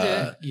 Yeah, I'll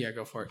do it. Yeah,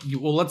 go for it.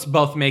 Well, let's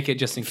both make it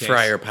just in case.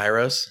 Friar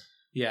Pyros.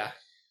 Yeah.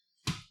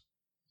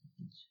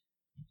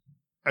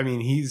 I mean,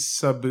 he's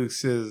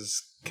Sabooks'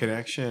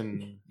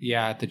 connection.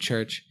 Yeah, at the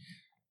church.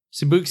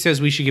 Sabook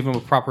says we should give him a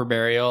proper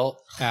burial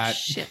at.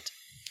 Shit.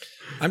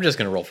 I'm just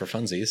gonna roll for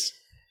funsies.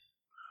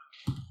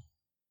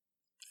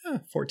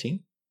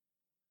 14.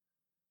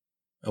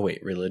 Oh wait,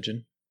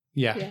 religion.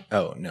 Yeah. Yeah.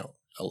 Oh no,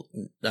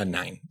 a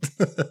 9.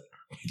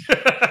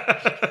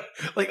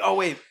 Like, oh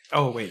wait.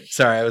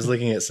 Sorry, I was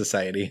looking at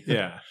society.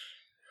 Yeah.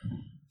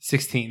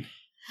 16.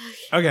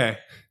 Okay.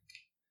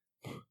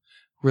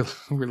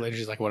 Religion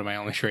is like one of my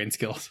only trained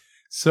skills.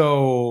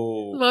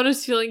 So,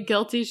 Mona's feeling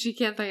guilty. She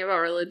can't think about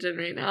religion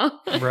right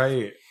now.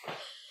 right.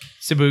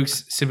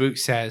 Sabook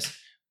says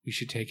we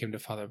should take him to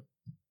Father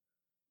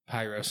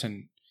Pyros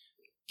and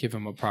give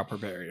him a proper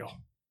burial.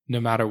 No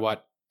matter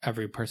what,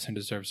 every person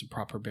deserves a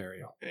proper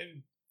burial.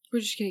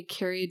 We're just gonna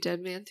carry a dead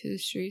man through the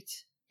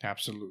streets.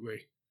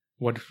 Absolutely.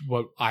 What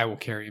I will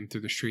carry him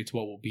through the streets.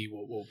 What will be,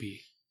 what will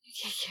be. You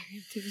can't carry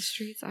him through the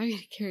streets. I'm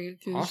gonna carry him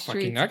through Oh, the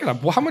streets. I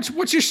gotta. How much?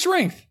 What's your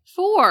strength?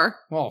 4.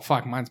 Well,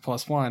 fuck, mine's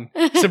 +1.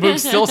 Sabook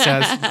still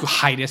says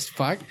height as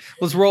fuck.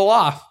 Let's roll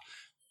off.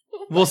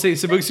 We'll see.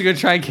 Sabook's gonna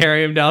try and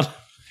carry him down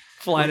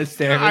flight of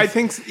stairs. I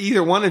think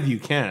either one of you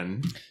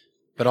can.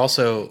 But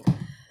also,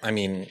 I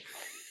mean,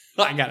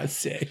 I got a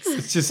 6.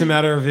 It's just a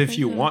matter of if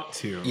you want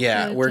to.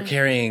 yeah, Okay. we're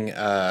carrying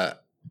a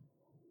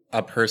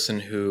person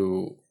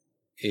who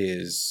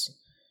is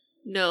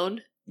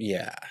Known.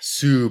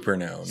 super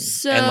known,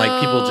 and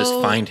like people just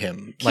So, find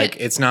him. Like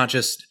it's not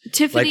just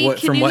Tiffany, what-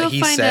 can from you what go he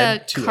find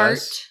said a to cart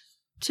us.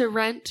 to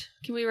rent?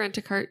 Can we rent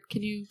a cart?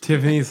 Can you?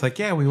 Tiffany's like,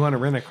 yeah, we want to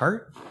rent a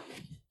cart.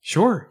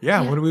 Sure.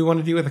 Yeah. Yeah. What do we want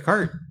to do with a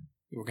cart?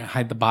 We're gonna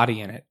hide the body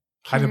in it.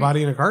 Hide the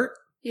body in a cart?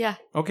 Yeah.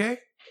 Okay.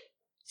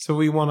 So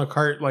we want a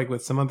cart like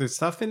with some other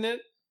stuff in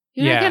it?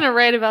 You're Yeah. not gonna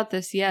write about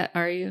this yet,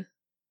 are you?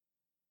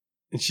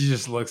 And she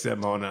just looks at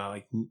Mona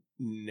like,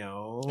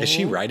 no. is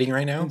she writing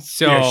right now?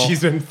 So Yeah,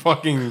 she's been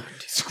fucking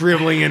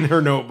scribbling in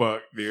her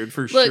notebook, dude,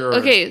 for Look, sure.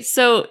 okay.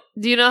 So,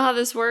 do you know how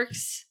this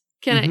works?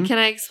 Mhm. Can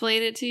I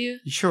explain it to you?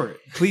 Sure.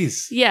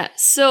 Please. Yeah.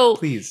 So,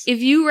 Please. if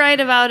you write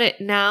about it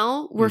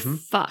now, we're Mhm.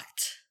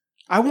 fucked.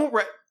 I won't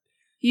write.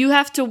 You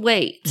have to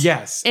wait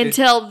Yes.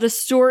 until the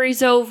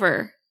story's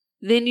over.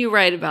 Then you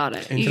write about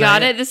it. And You can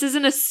got I- it? This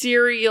isn't a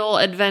serial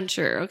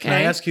adventure, okay? Can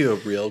I ask you a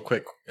real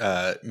quick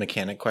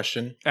mechanic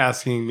question?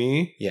 Asking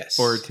me Yes.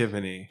 or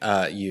Tiffany.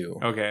 You.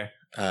 Okay.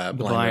 the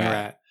blind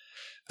rat.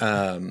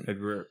 I'd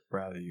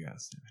rather you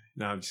ask Tiffany.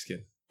 No, I'm just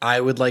kidding. I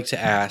would like to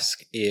ask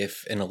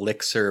if an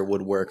elixir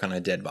would work on a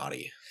dead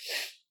body.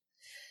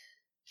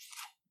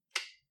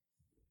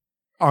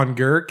 On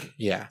Gurk,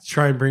 Yeah.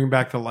 try and bring him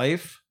back to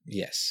life.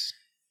 Yes.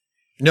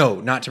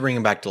 No, not to bring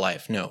him back to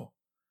life. No,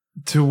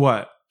 To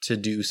what? to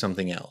do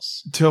something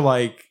else. To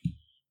like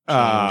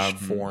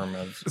changed form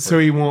of, So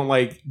he won't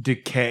like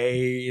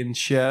decay and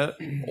shit.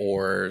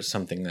 or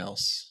something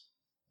else.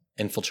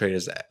 Infiltrate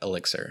his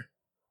elixir.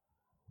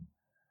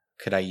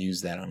 Could I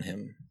use that on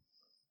him?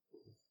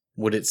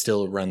 Would it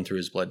still run through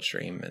his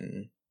bloodstream?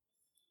 And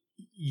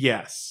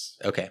Yes.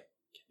 okay.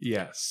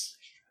 Yes.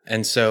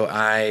 And so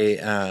I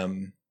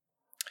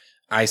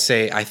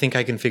say I think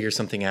I can figure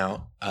something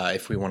out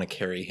if we want to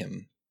carry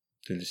him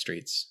through the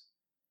streets.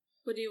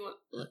 What do you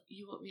want?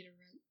 You want me to run?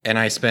 And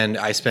I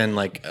spend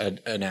like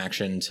an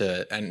action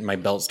and my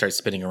belt starts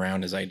spinning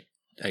around as I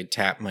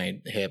tap my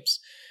hips,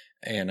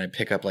 and I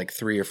pick up like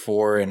 3 or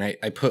 4, and I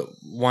put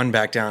one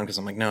back down because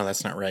I'm like, no,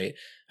 that's not right.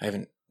 I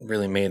haven't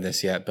really made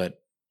this yet, but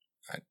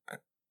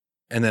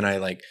and then I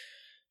like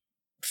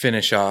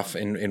finish off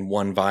in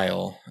one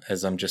vial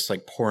as I'm just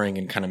like pouring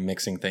and kind of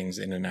mixing things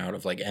in and out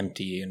of like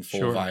empty and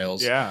full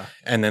vials. Yeah.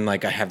 And then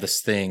like I have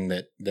this thing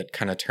that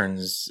kind of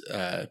turns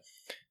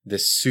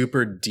this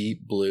super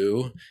deep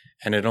blue,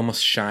 and it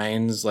almost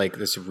shines like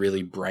this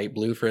really bright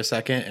blue for a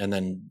second and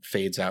then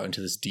fades out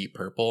into this deep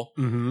purple.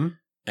 Mm-hmm.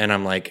 And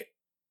I'm like,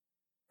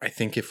 I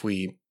think if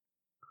we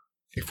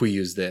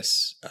use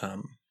this,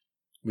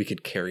 we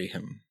could carry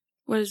him.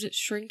 What does it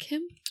shrink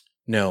him?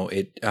 No,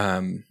 it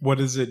What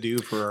does it do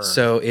for?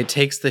 so it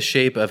takes the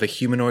shape of a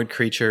humanoid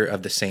creature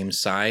of the same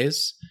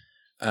size.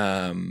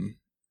 And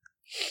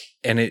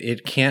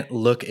it can't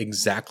look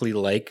exactly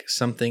like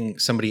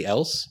somebody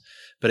else,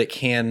 but it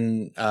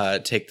can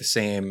take the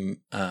same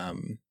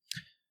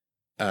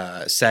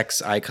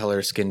sex, eye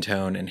color, skin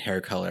tone, and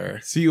hair color.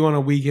 So you want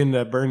to weaken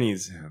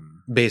Bernie's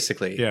him?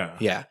 Basically. Yeah.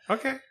 Yeah.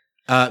 Okay.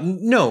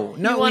 No,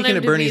 not want Weekend him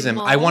at to Bernie's be him.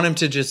 I Maul? want him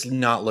to just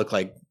not look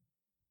like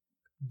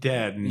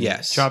Dead. And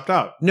Yes. chopped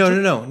up.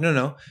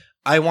 No.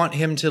 I want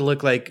him to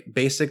look like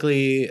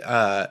basically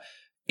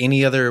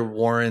any other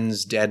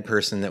Warren's dead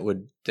person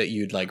that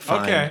you'd like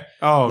find. Okay.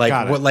 Oh, Like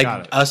got it, what? Like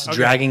got it. us Okay.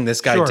 dragging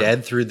this guy Sure.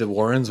 dead through the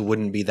Warrens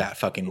wouldn't be that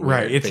fucking weird,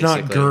 Right. It's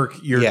basically. not Girk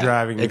you're Yeah,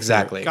 driving. me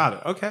exactly. through. Got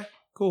it. Okay.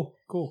 Cool.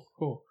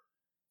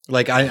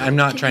 Like I'm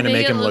not Can trying you to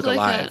make it him look like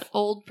alive. an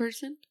old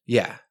person?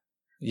 Yeah.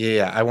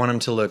 I want him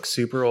to look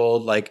super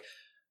old. Like,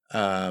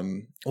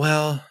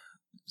 well,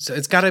 so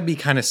it's got to be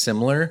kind of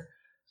similar,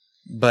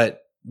 but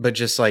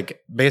just like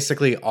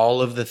basically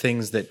all of the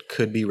things that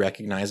could be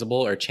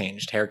recognizable are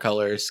changed. Hair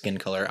color, skin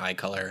color, eye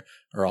color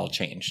are all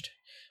changed.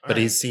 But All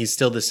right. he's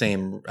still the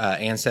same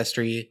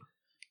ancestry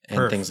and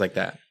Perfect. things like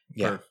that.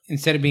 Yeah. Perfect.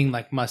 Instead of being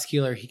like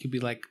muscular, he could be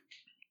like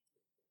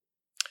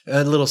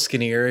A little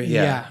skinnier.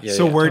 Yeah.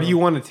 So yeah. where do you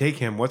want to take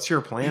him? What's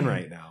your plan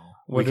right now?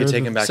 we What could are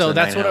take the- him back to so the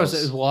that's Nine what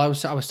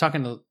Hells. I was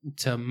talking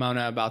to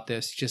Mona about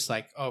this just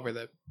like over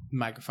the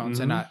microphones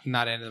and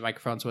not into the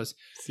microphones was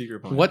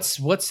Secret plan. what's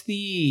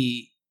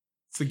the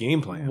It's the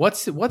game plan.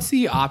 what's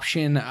the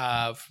option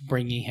of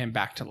bringing him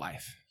back to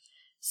life?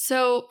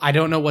 So I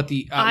don't know what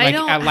the I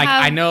don't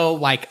I have- know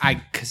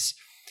because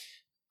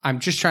I'm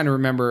just trying to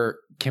remember.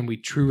 Can we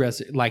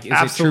is it true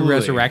Absolutely.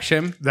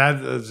 resurrection?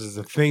 That is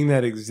a thing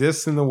that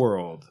exists in the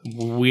world.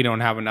 We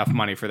don't have enough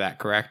money for that,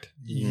 correct?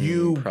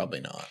 You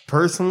probably not.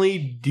 personally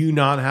do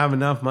not have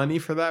enough money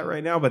for that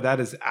right now, but that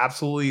is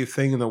absolutely a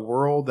thing in the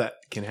world that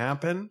can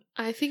happen.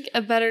 I think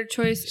a better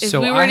choice if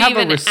So we were I to have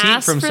even a receipt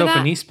ask from for that.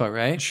 Sofonispa,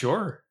 right?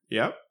 Sure.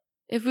 Yep.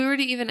 If we were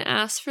to even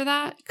ask for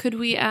that, could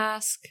we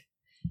ask?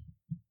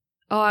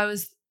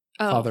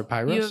 Father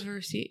Pyros? You have a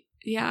receipt.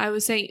 Yeah, I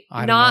was saying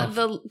I don't not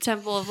know the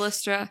Temple of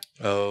Lystra.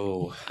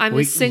 Oh. I'm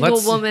We- a single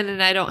let's- woman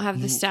and I don't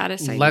have the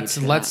status I Let's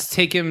need for let's that.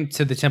 take him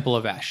to the Temple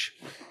of Esh.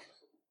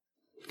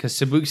 Because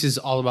Sabuks is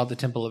all about the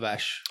Temple of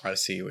Esh. I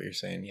see what you're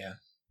saying. Yeah.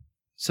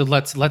 So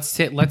let's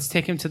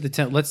take him to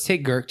the let's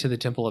take Girk to the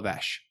Temple of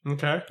Esh.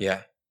 Okay.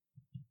 Yeah.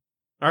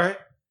 All right.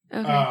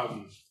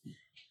 Okay.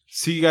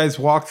 So you guys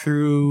walk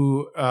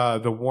through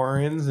the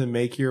Warrens and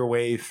make your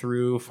way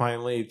through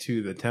finally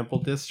to the Temple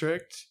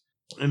District.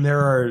 And there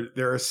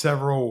are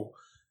several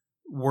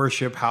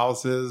worship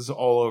houses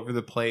all over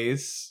the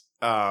place.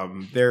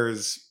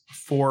 There's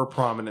 4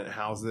 prominent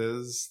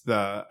houses: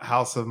 the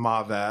House of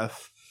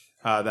Maveth,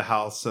 the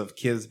House of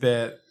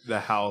Kisbet, the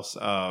House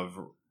of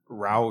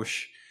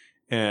Rausch,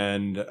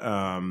 and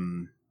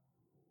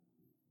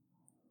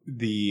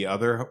the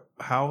other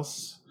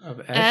house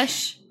Of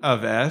Esh,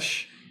 of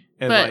Esh.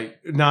 And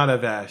But- not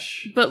of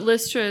Esh. but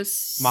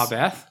Lystra's.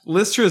 Mabeth?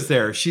 Lystra's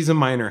there. She's a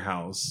minor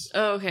house.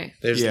 Oh, okay.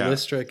 There's Yeah.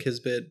 Lystra,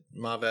 Kisbet,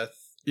 Maveth.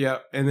 Yeah,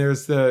 and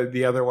there's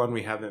the other one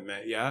we haven't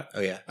met yet.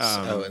 Oh yeah.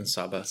 And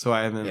Saba. So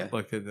I haven't Yeah.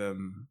 looked at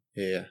them.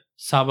 Yeah.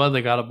 Saba,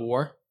 the god of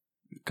war?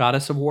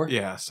 Goddess of war?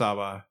 Yeah,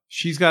 Saba.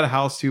 She's got a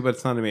house too, but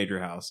it's not a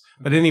major house.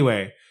 But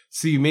anyway,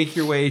 so you make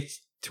your way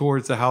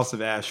towards the House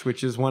of Ash,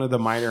 which is one of the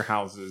minor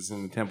houses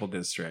in the Temple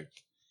District.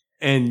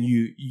 And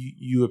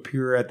you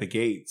appear at the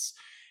gates.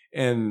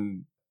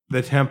 And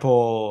the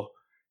temple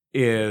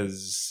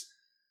it's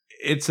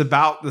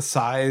about the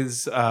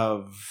size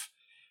of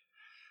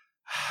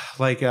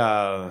like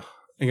a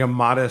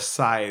modest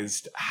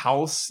sized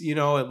house. You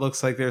know, it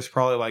looks like there's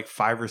probably like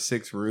 5 or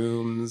 6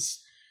 rooms,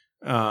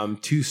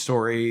 2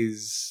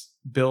 stories,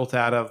 built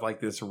out of like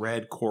this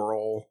red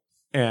coral,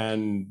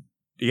 and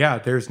Yeah,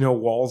 there's no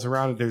walls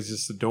around it. There's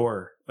just a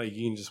door. Like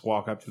you can just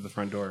walk up to the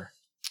front door.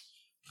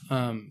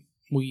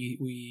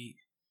 We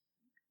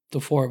the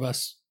four of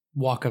us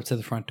walk up to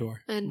the front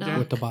door And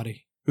with the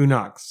body. Who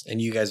knocks?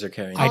 And you guys are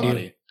carrying I the do.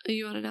 body.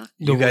 You want to knock?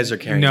 You guys are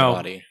carrying the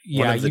body.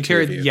 Yeah, One of the you two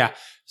carry. of you. Yeah,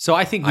 so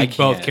I think we I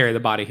both can't. carry the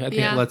body. I think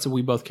Yeah.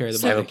 we both carry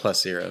the I have a body.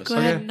 plus zeros. Go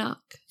ahead Okay. and knock.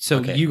 So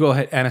Okay. you go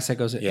ahead. Anisette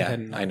goes Yeah, ahead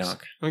and I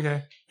knocks. knock.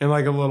 Okay. And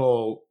like a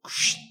little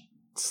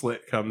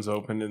slit comes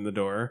open in the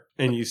door,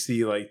 and you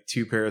see like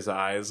two pairs of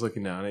eyes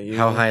looking down at you.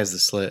 How high is the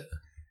slit?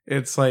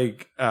 It's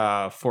like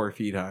 4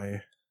 feet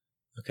high.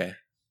 Okay.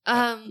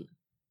 Um,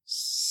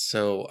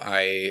 So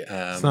I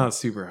It's not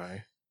super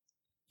high.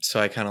 so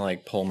I kind of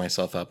like pull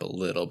myself up a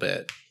little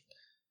bit.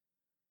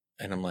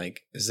 And I'm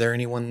like, is there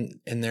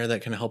anyone in there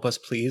that can help us,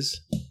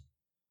 please?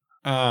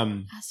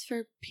 ask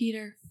for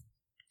Peter.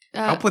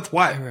 Help with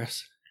what?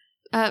 Iris.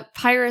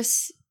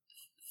 Pyrrhus.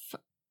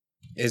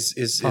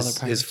 Is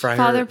Father is Pyrrhus.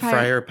 Father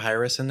Friar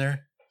Pyrrhus in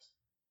there?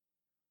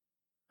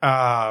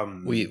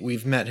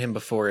 We've met him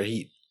before.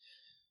 He's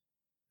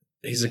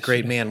a Yes,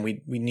 great yes. man.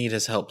 We need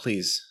his help,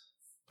 please.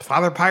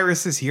 Father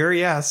Pyrrhus is here.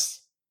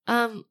 Yes.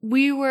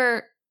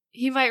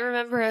 He might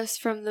remember us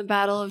from the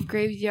Battle of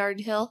Graveyard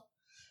Hill.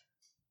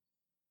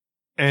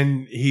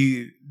 And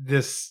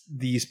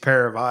these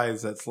pair of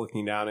eyes that's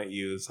looking down at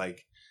you is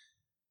like,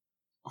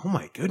 oh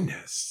my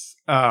goodness.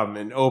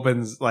 And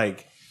opens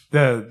like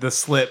the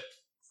slit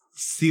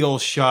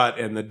seals shut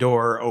and the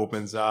door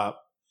opens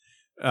up.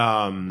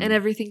 And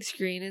everything's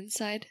green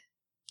inside.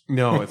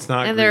 No, it's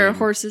not. And green. there are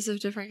horses of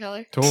different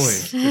color. Totally.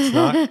 It's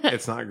not.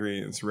 It's not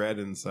green. It's red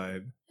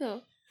inside.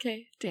 Oh,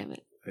 okay. Damn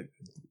it.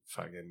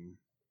 Fucking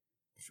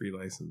free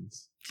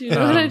license. Do you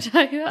know what I'm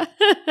talking about?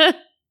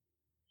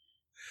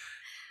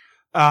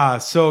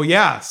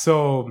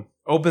 So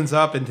opens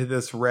up into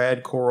this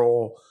red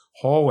coral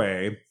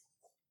hallway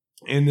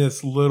in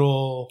this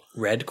little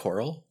Red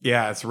coral?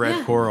 it's red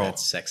Yeah. coral.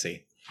 That's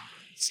sexy.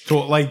 It's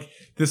like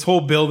this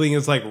whole building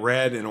is like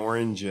red and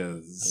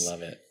oranges. I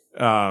love it.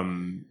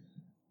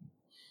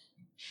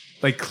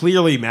 Like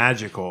clearly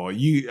magical.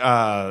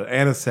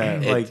 Anna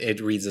said like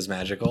It reads as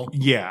magical.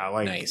 yeah,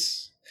 like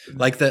Nice.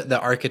 Like the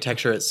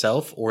architecture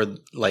itself, or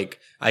like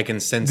I can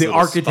sense the little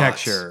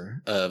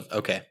architecture. spots of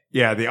okay,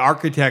 Yeah, the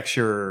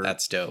architecture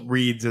that's dope.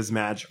 reads as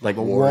magical. Like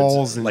the wards,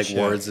 walls and like shit.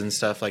 wards and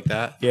stuff like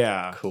that.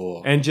 Yeah.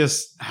 Cool. And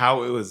just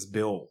how it was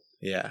built.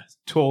 Yeah,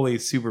 Totally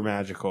super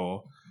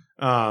magical.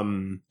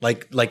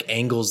 like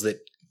angles that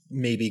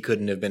maybe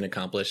couldn't have been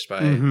accomplished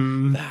by.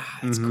 Mhm.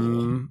 That's cool.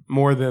 Mhm.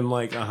 More than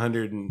like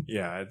 100 and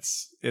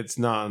it's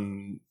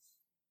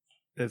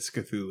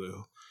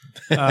Cthulhu.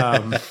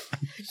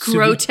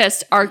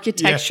 Grotesque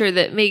architecture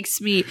that makes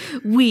me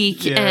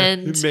weak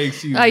and it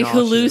makes you I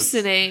nauseous.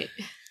 hallucinate.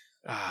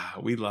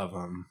 We love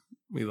him.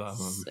 We love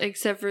him.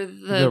 Except for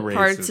the The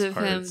parts racist of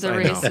him, parts, the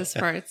I know. racist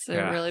parts are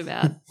Yeah. really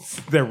bad.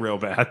 They're real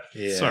bad.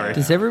 Yeah. Sorry.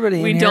 Does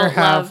everybody We in here don't love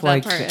have that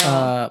like part at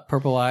all.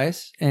 purple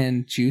eyes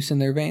and juice in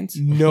their veins?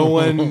 No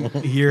one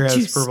here has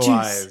Juice, purple juice.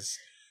 eyes.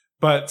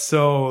 But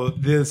so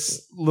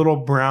this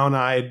little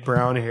brown-eyed,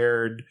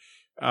 brown-haired,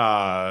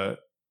 little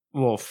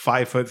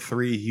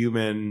 5'3"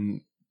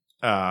 human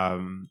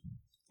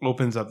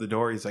opens up the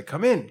door. He's like,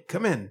 "Come in,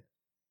 come in."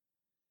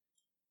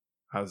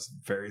 I was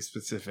very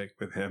specific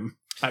with him.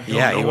 I don't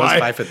Yeah, know he why.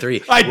 was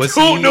 5'3". I Was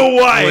don't he- know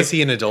why. Was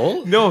he an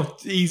adult? No,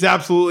 he's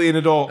absolutely an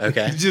adult.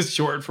 Okay. He's just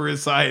short for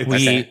his size.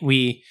 Okay.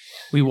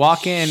 We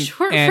walk in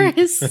Short and for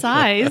his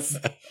size.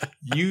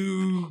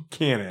 You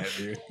can't,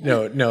 dude.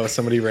 No.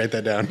 Somebody write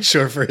that down.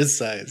 Short for his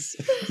size.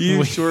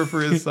 He's short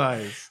for his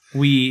size.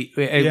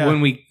 Yeah.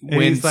 And when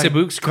he's like, Sabuks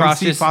 "Come see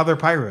crosses Father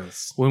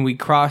Pyrrhus. when we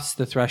cross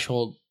the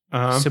threshold,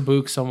 Uh-huh.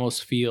 Sabuks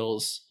almost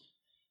feels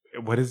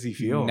What does he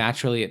feel?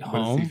 naturally at What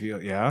does home. he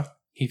feel? Yeah.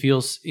 He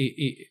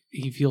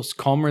feels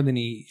calmer than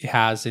he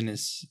has in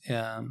his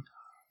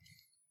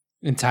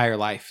entire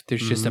life.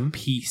 There's just a Mhm.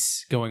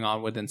 peace going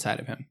on with inside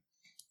of him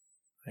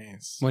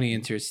Nice. when he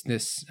enters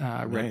this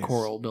red Nice.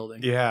 coral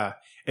building. Yeah.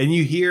 And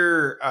you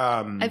hear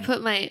I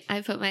put my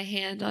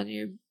hand on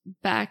your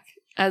back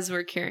as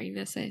we're carrying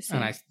this. I say,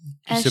 And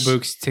Esh.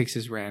 Sabuks takes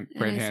his red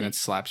And I hand say- and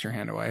slaps your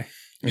hand away.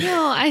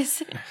 no, I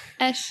say,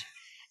 Esh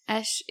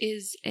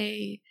is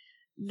a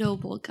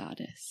noble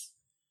goddess.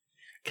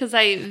 Because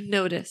I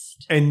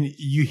noticed. and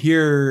you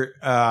hear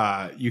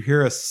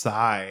a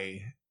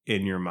sigh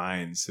in your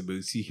mind,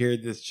 Sabuks. You hear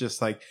this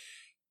just like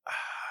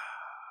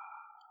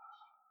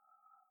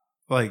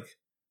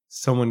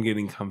someone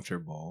getting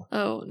comfortable.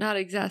 Oh, not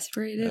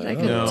exasperated. I Oh.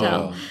 couldn't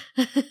tell.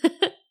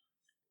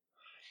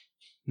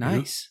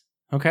 Nice.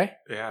 Okay.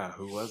 Yeah,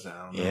 who was that?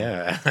 I don't know.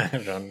 Yeah, I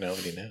don't.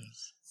 Nobody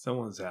knows.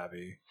 Someone's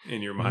happy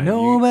in your mind.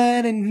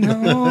 Nobody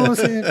knows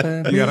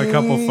it. You got a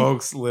couple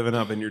folks living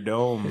up in your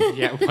dome.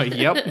 Yeah. Well,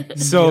 yep.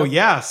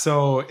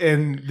 So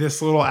in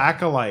this little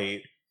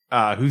acolyte,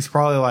 who's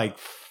probably like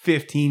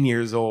 15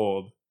 years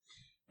old,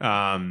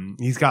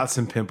 he's got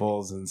some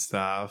pimples and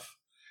stuff,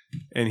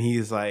 and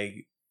he's like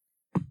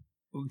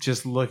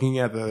just looking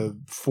at the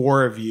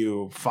 5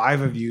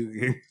 of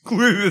you,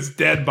 including this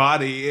dead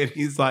body, and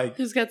he's like,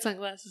 Who's got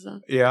sunglasses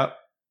on? "Yeah,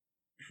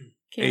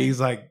 And he's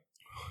like,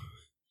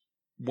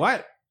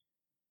 what?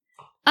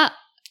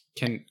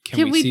 Can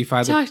Can we see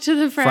talk to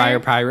the Friar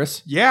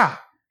Pyrrhus? Yeah.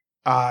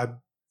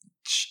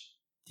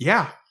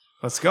 Yeah.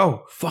 Let's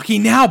go.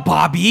 Fucking now,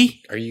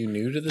 Bobby. Are you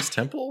new to this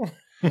temple?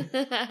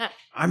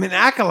 I'm an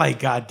acolyte,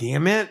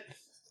 goddammit.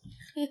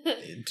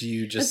 Do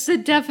you What's just... the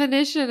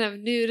definition of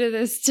new to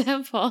this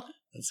temple?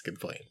 That's a good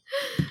point.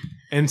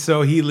 And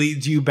so he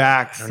leads you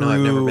back I don't through know.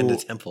 I've never been to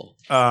temple.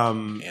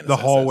 the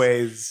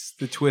hallways,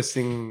 the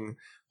twisting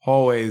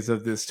hallways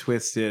of this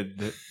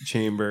twisted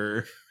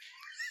chamber.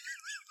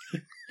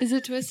 Is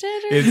it twisted?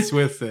 Or? It's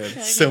twisted.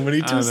 Okay. So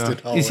many I don't know.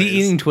 twisted hallways. Is he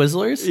eating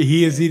Twizzlers?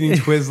 He is eating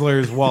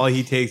Twizzlers while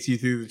he takes you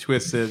through the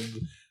twisted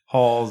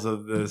halls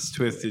of this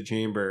twisted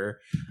chamber.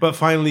 But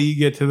finally, you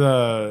get to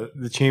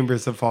the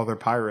chambers of Father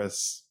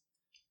Pyrrhus,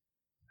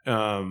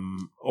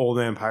 old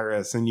man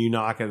Pyrrhus, and you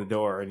knock at the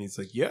door, and he's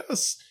like,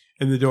 "Yes."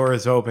 And the door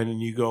is open, and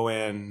you go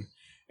in,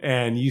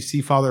 and you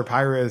see Father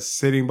Pyrrhus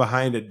sitting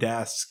behind a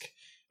desk.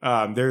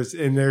 There's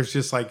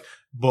just like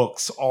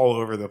books all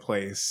over the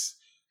place.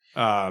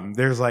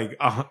 There's like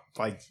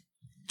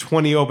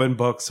 20 open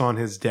books on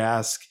his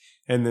desk,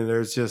 and then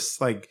there's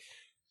just like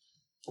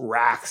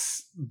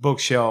racks,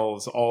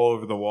 bookshelves all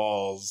over the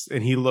walls.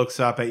 And he looks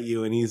up at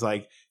you, and he's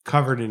like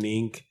covered in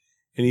ink,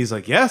 and he's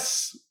like,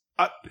 "Yes,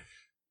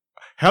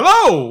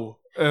 hello,"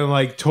 and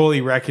like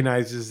totally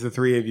recognizes the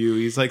three of you.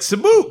 He's like,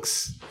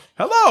 "Sabooks,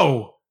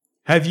 hello.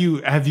 Have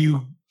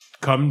you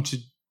come to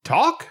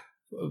talk?"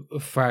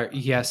 Friar,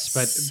 yes,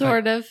 but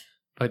Sort of.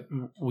 But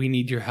we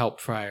need your help,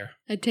 Friar.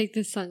 I take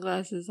the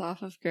sunglasses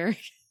off of Girk.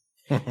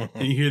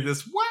 And you hear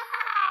this,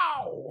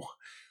 "Wow."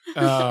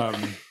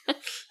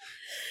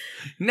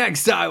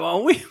 Next time,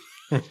 won't we?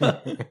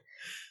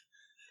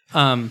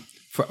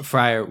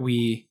 Friar,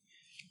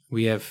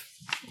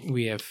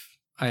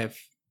 I have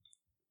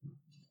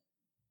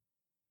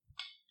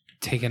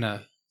taken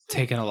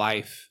a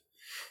life,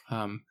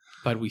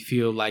 but we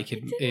feel like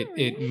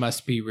it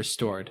must be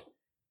restored.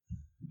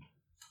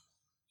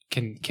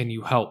 Can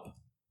you help?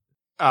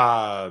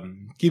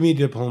 Give me a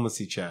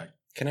diplomacy check.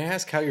 Can I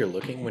ask how you're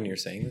looking when you're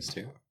saying this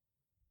too?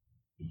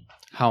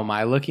 How am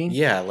I looking?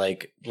 Yeah,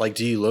 like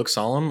do you look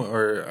solemn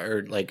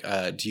or like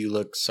do you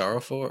look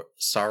sorrowful?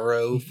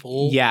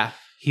 Yeah,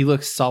 he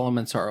looks solemn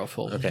and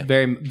sorrowful. Okay.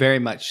 Very, very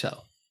much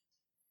so.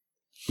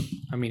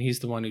 I mean, he's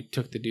the one who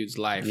took the dude's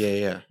life.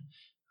 Yeah.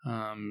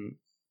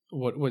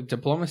 What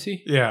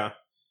diplomacy? Yeah.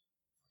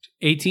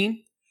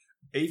 18?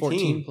 18.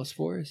 14 plus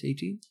 4 is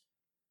 18.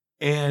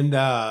 And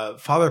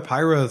Father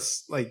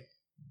Pyrrhus like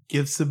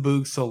gives the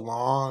books a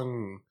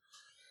long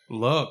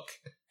look,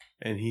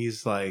 and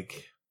he's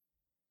like,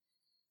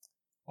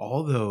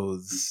 all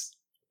those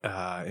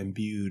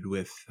imbued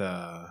with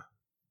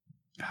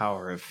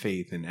power of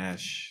faith in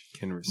Esh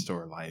can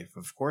restore life.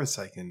 Of course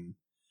I can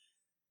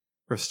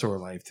restore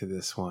life to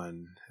this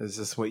one. Is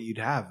this what you'd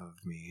have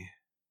of me?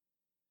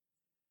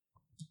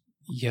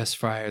 Yes,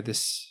 Friar.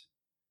 This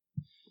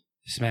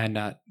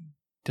man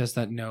does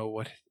not know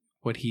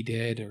what he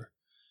did,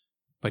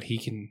 but he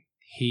can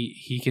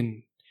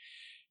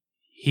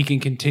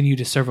continue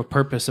to serve a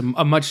purpose, a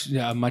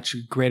much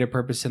greater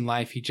purpose in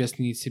life. He just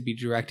needs to be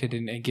directed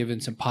and given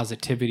some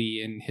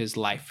positivity in his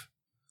life.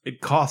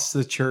 It costs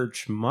the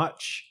church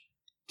much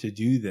to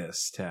do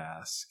this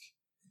task.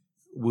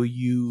 Will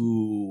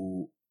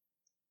you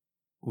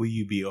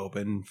be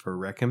open for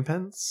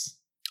recompense?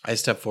 I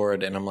step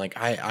forward and I'm like,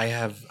 I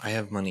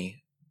have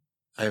money.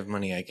 I have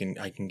money. I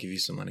can give you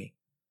some money.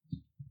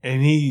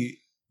 And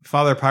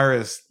Father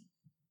Pyrrhus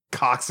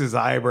cocks his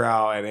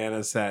eyebrow at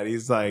Anisette.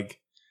 He's like,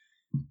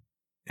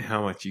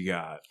 how much you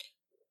got?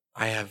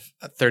 I have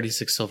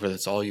 36 silver.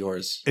 That's all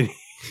yours. And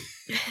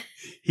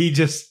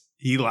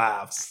he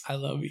laughs. I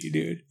love you,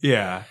 dude.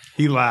 Yeah,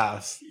 he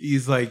laughs.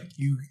 He's like,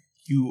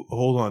 you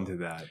hold on to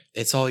that.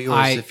 It's all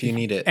yours if you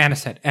need it.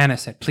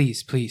 Anisette,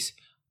 please.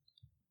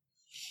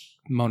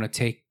 Mona,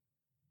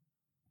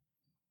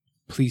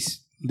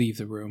 please leave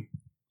the room.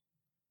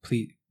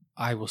 Please,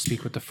 I will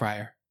speak with the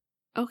friar.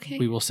 Okay.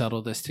 We will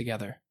settle this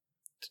together.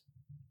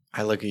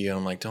 I look at you and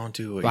I'm like, don't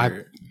do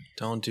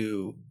don't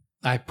do.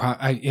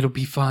 It'll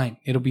be fine.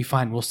 It'll be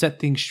fine. We'll set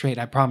things straight.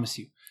 I promise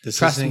you. This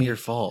Trust isn't me. your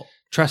fault.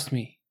 Trust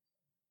me.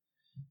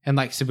 And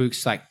like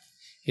Sabooks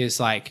is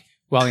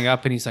welling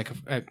up, and he's like,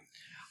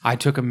 I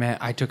took a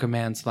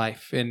man's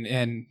life,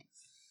 and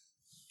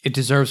it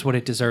deserves what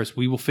it deserves.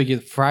 We will figure.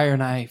 Friar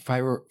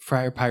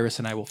Pyrrhus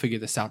and I will figure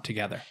this out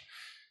together.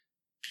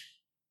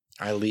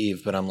 I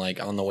leave, but I'm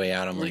like on the way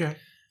out. I'm like, Okay.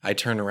 I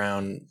turn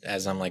around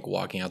as I'm like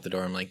walking out the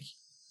door. I'm like,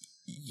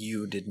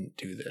 you didn't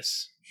do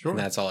this. Sure. And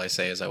that's all I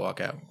say as I walk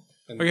out.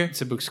 And Okay.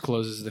 Sabooks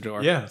closes the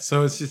door. Yeah,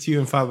 so it's just you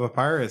and Father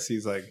Pyrrhus.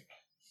 He's like,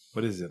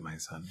 what is it, my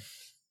son?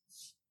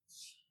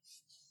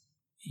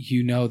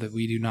 You know that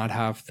we do not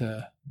have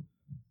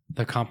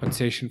the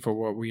compensation for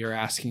what we are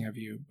asking of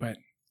you, but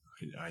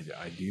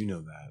I do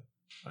know that.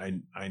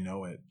 I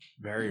know it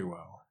very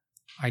well.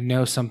 I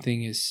know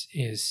something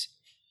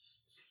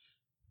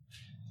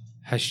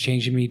has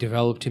changed in me,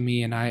 developed in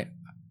me, and I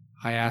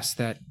ask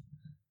that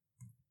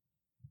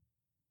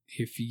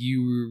if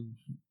you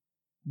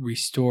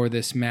restore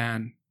this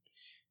man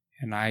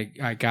and I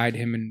guide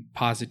him in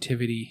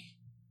positivity,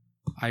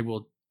 I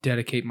will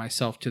dedicate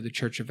myself to the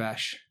Church of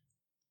Esh.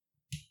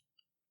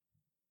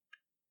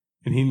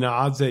 And he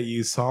nods at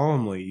you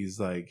solemnly. He's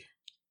like,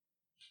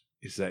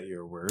 is that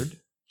your word?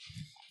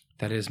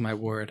 That is my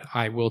word.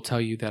 I will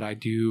tell you that I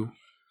do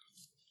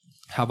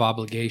have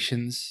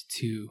obligations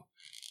to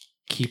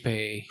keep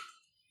a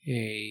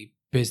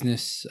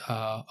business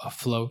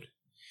afloat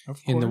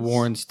in the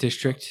Warrens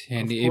district,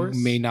 and it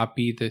may not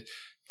be the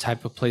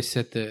type of place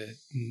that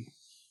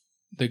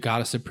the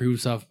goddess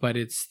approves of, but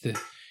it's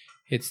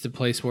the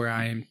place where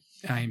I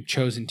am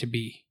chosen to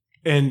be.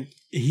 And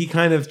he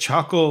kind of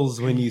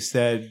chuckles when you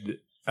said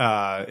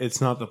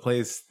it's not the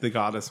place the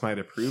goddess might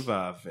approve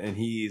of, and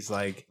he's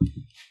like,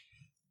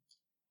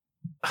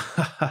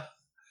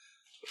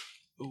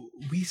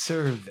 we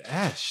serve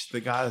Esh, the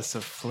goddess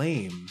of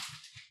flame,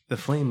 the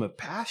flame of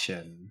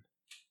passion.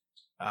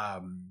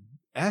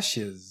 Esh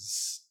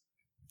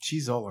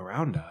she's all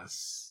around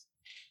us.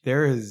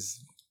 There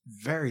is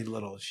very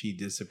little she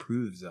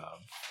disapproves of.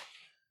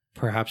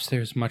 Perhaps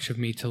there's much of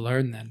me to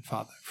learn then,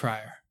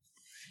 Friar.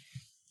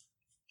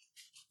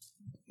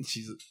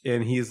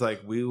 And he's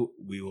like, we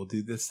will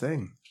do this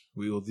thing.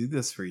 We will do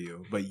this for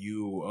you, but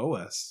you owe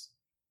us.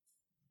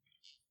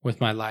 With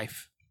my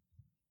life.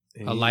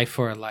 And a life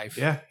for a life.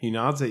 Yeah, he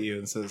nods at you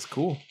and says,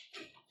 cool.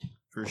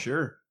 For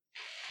sure.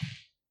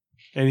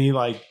 And he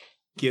like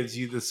gives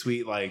you the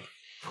sweet like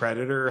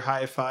predator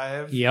high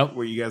five. Yep.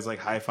 Where you guys like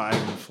high five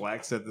and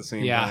flex at the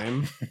same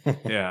time.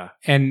 Yeah.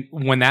 And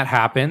when that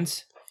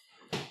happens,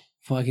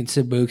 fucking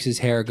Sabuks'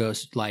 hair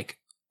goes like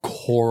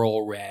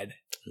coral red.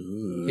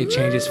 Ooh. It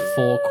changes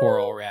full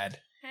coral red.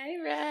 Hi,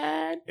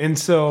 Red. And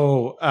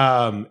so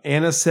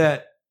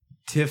Anisette,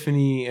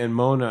 Tiffany, and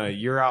Mona,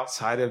 you're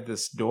outside of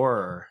this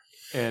door.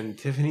 And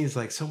Tiffany's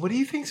like, so what do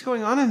you think's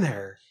going on in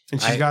there?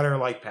 And she's got her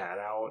like pad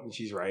out and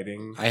she's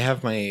writing. I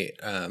have my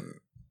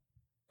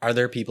are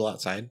there people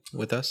outside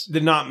with us?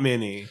 Not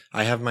many.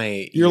 I have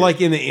my You're like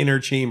in the inner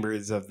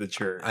chambers of the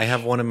church. I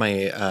have one of my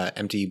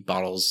empty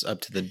bottles up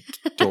to the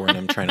door and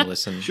I'm trying to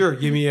listen. Sure,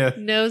 give me a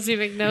Nosy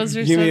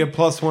McNoserson. give me a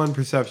 +1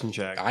 perception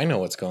check. I know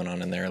what's going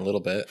on in there a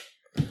little bit.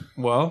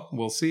 Well,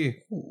 we'll see.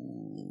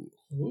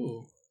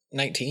 Ooh.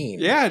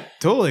 19. Yeah,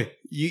 totally.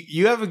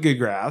 You have a good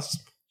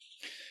grasp.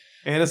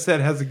 Anisette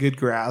has a good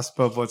grasp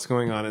of what's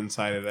going on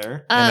inside of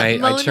there.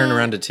 And I turn Mona-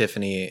 around to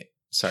Tiffany.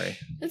 Sorry.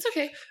 It's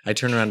okay. I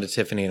turn around to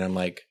Tiffany and I'm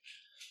like,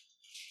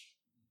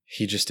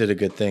 he just did a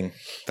good thing.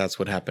 That's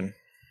what happened.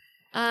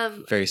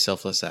 Very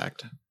selfless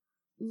act.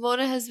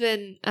 Mona has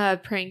been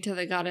praying to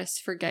the goddess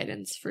for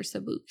guidance for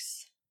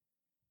Sabuks.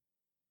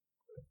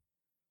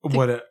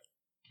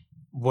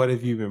 What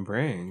have you been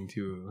praying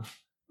to?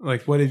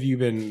 Like, what have you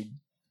been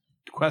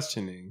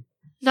questioning?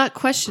 Not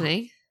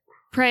questioning,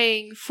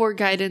 praying for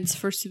guidance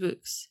for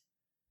Sabuks.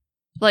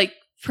 Like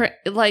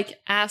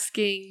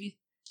asking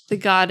the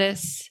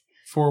goddess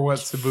For what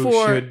Sabu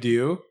should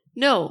do?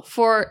 No,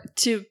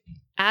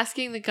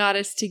 asking the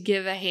goddess to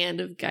give a hand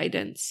of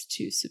guidance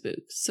to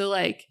Sabuks. So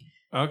like,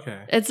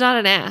 Okay. it's not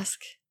an ask.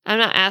 I'm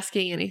not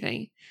asking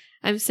anything.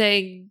 I'm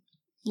saying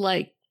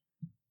like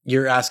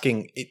You're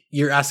asking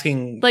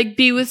like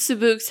be with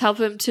Sabuks, help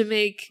him to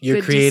make you're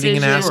good creating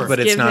an decisions, ask, but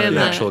it's give not him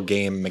an a- actual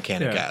game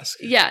mechanic Yeah. ask.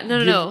 Yeah,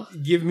 no.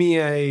 Give me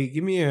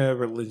a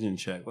religion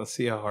check. Let's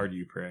see how hard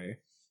you pray.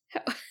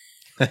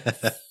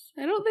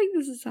 I don't think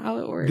this is how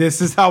it works.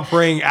 This is how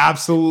praying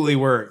absolutely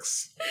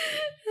works.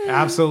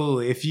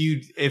 Absolutely.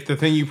 If the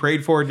thing you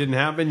prayed for didn't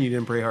happen, you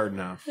didn't pray hard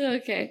enough.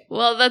 Okay.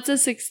 Well, that's a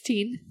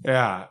 16.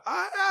 Yeah.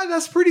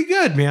 That's pretty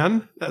good,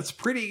 man. That's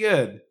pretty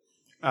good.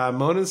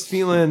 Mona's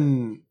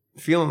feeling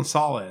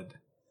solid.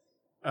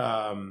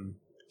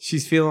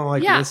 She's feeling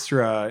like Yeah.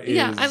 Lystra is.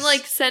 Yeah, I'm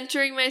like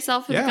centering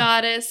myself with Yeah.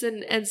 goddess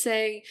and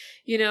saying,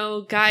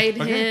 guide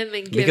Okay. him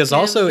and give Because him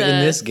also the in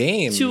this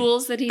game,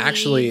 tools that he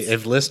actually, needs.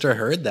 if Lystra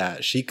heard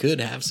that, she could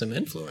have some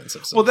influence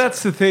of some Well,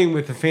 that's sort. the thing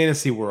with the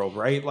fantasy world,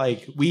 right?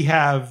 Like we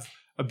have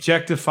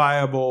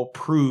objectifiable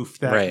proof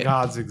that Right.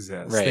 gods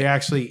exist. Right. They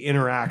actually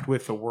interact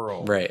with the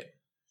world. Right.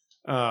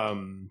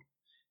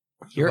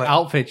 Your But-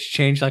 outfits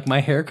change like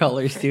my hair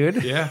colors,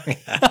 dude. Yeah.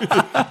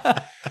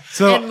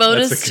 So and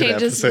Mona's That's a good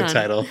changes episode none.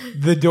 title.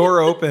 the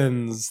door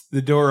opens,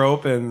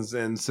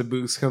 and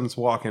Sabuks comes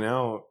walking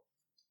out.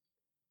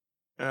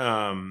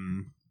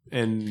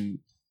 And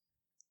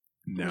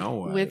now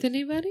what? With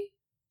anybody?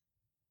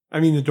 I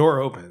mean, the door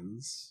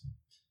opens.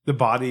 The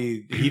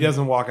body, he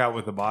doesn't walk out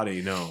with the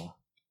body, no.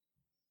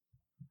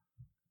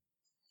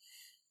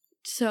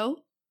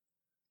 So?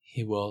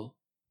 He will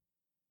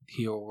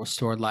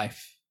restore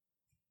life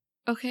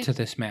Okay. to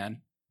this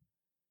man.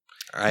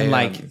 I And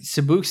like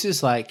Sabuks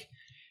is like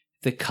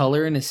the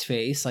color in his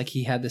face, like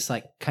he had this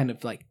like kind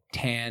of like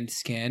tanned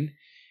skin.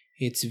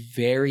 It's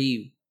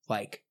very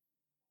like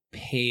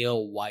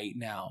pale white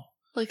now.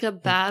 Like a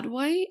bad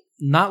white?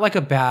 Not like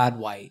a bad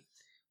white,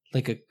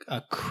 like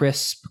a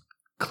crisp,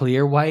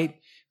 clear white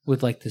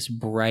with like this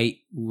bright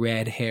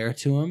red hair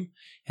to him.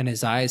 And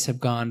his eyes have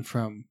gone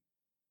from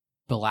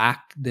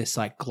black, this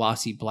like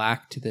glossy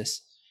black, to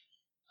this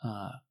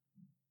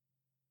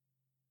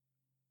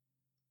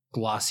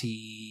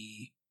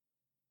glossy,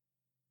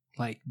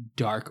 like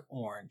dark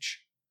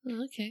orange.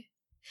 Oh, okay.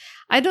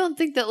 I don't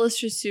think that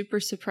Lystra's super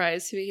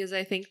surprised because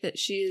I think that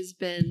she has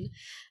been,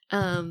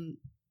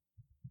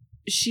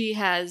 she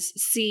has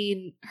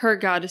seen her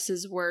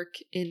goddess's work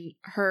in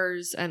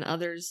hers and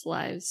others'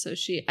 lives. So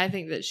I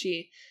think that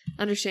she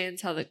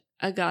understands how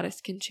a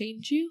goddess can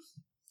change you.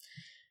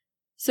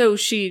 So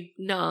she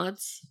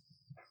nods.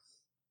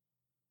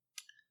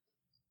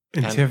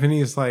 And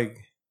Tiffany's like,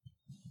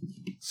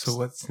 so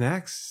what's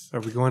next? Are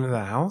we going to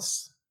the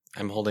house?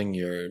 I'm holding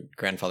your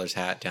grandfather's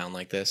hat down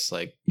like this,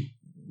 like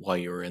while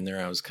you were in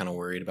there. I was kind of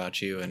worried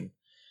about you, and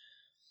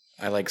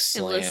I like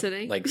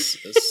listening.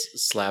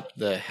 slapped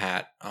the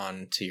hat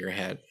onto your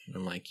head.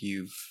 I'm like,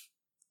 you've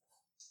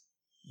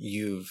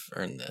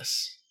earned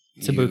this.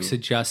 Sabuks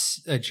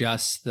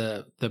adjusts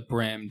the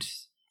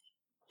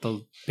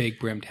big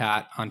brimmed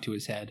hat onto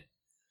his head.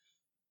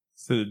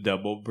 Is it a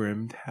double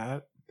brimmed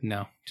hat?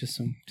 No, just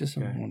some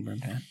Okay. one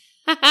brimmed hat.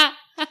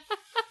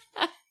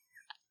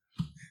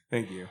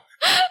 Thank you.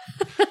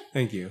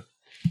 Thank you.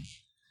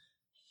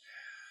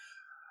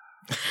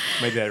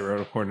 My dad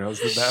wrote a porno. It's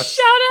the best.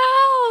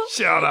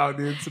 Shout out,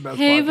 dude. It's the best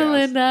Hey, podcast.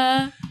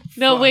 Belinda.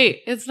 No, Fuck.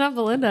 wait. It's not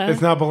Belinda.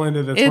 It's not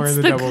Belinda that's It's wearing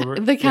the double.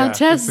 the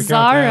Countess it's the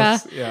Zara.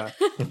 Countess, yeah,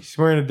 she's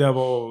wearing a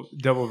double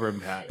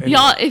brimmed hat. Anyway,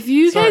 Y'all, if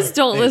you sorry. guys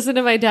don't Hey. listen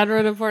to My Dad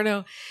Wrote a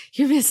Porno,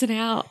 you're missing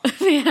out.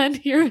 Man,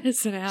 you're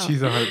missing out.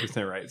 She's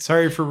 100% right.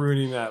 Sorry for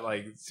ruining that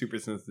like super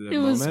sensitive It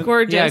was moment.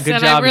 gorgeous, Yeah, good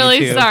and job, I'm you really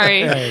two.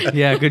 sorry. Hey,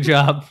 Yeah, good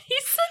job. He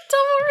said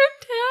double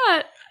ripped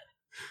hat.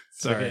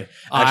 sorry. Okay.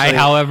 I, Actually,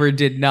 however,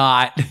 did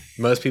not.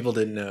 most people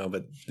didn't know,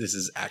 but this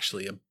is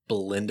actually a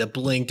Belinda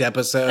Blinked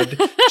episode.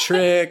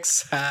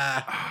 Tricks.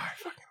 Ha. Ah, I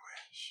fucking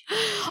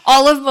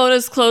All of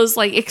Mona's clothes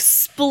like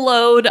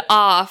explode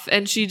off,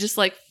 and she just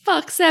like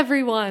fucks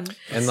everyone.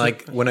 And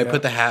like when I Yeah.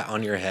 put the hat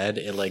on your head,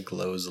 it like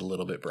glows a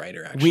little bit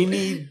brighter. Actually, We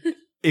need,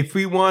 if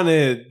we want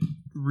to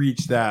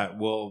reach that,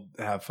 we'll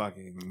have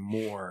fucking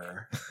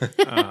more.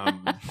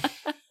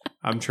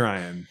 I'm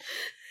trying.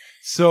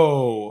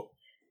 So,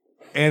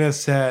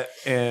 Anisette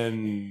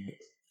and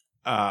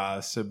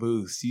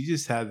Sabuks, you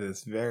just had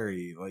this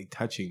very like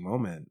touching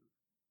moment.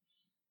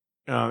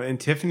 And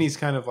Tiffany's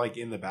kind of like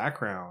in the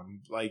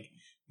background, like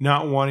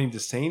not wanting to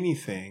say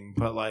anything,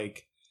 but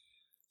like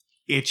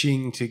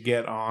itching to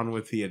get on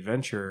with the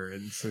adventure.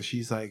 And so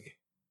she's like,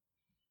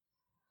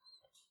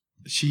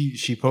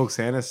 she pokes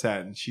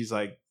Anisette and she's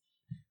like,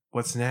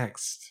 what's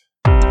next?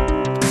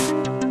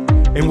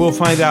 And we'll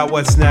find out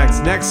what's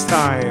next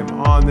time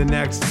on the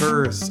next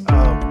verse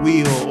of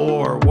Wheel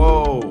or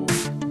Woe.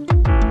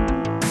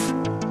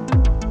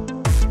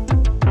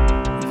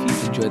 If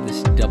you've enjoyed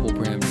this double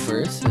brimmed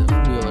verse of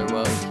Wheel or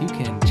Woe, you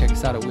can check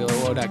us out at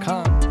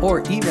wheelerwoe.com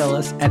or email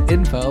us at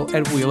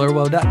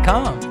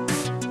info@wheelerwoe.com.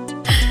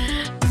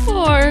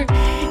 Or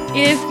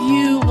if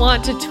you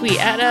want to tweet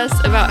at us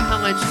about how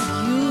much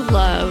you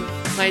love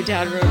My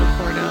Dad Wrote a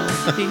Porno,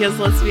 because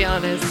let's be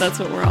honest, that's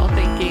what we're all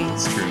thinking.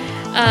 it's true.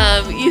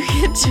 You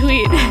can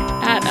tweet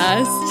at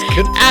us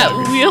Good at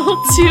plug.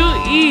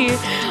 Wheel2E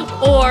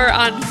or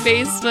on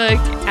Facebook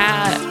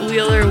at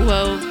Wheeler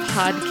Woe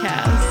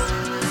Podcast.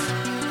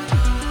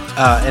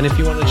 And if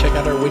you want to check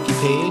out our wiki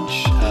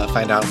page,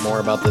 find out more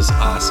about this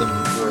awesome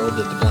world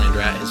that the Blind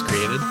Rat has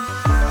created,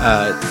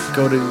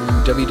 go to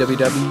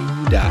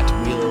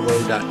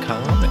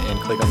www.wheelerwoe.com and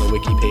click on the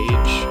wiki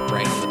page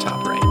right on the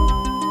top right.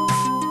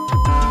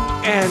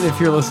 And if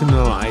you're listening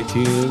on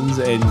iTunes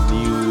and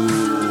you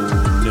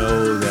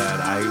know that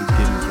I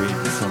didn't create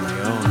this on my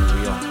own,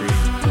 we all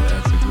created it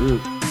as a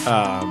group,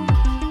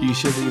 you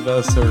should leave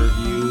us a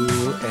review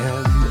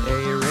and a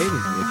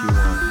rating if you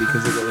want,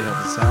 because it really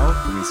helps us out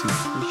and we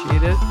super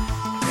appreciate it.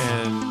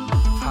 And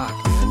fuck,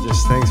 man,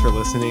 just thanks for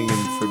listening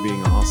and for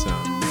being awesome.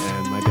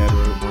 And My Dad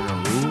Wrote a Porno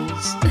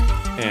rules,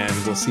 and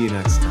we'll see you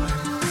next time.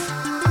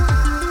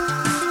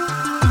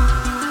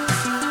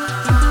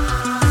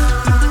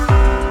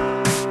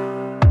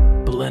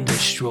 Belinda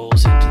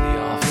strolls into the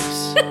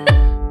office.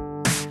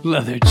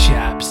 Leather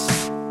chaps.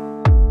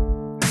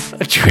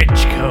 A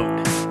trench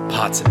coat.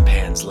 Pots and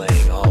pans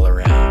laying all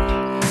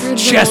around. Her little,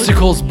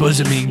 Chesticles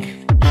bosoming.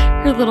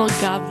 her little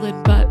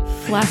goblin butt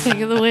flapping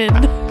in the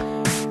wind.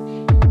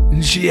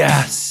 And she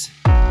asks,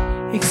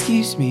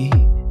 "Excuse me,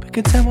 but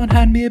can someone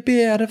hand me a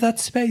beer out of that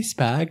space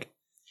bag?"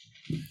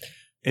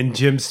 And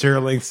Jim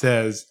Sterling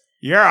says,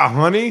 "Yeah,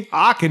 honey,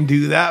 I can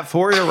do that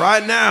for you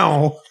right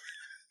now."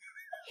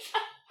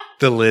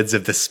 The lids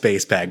of the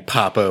space bag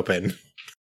pop open.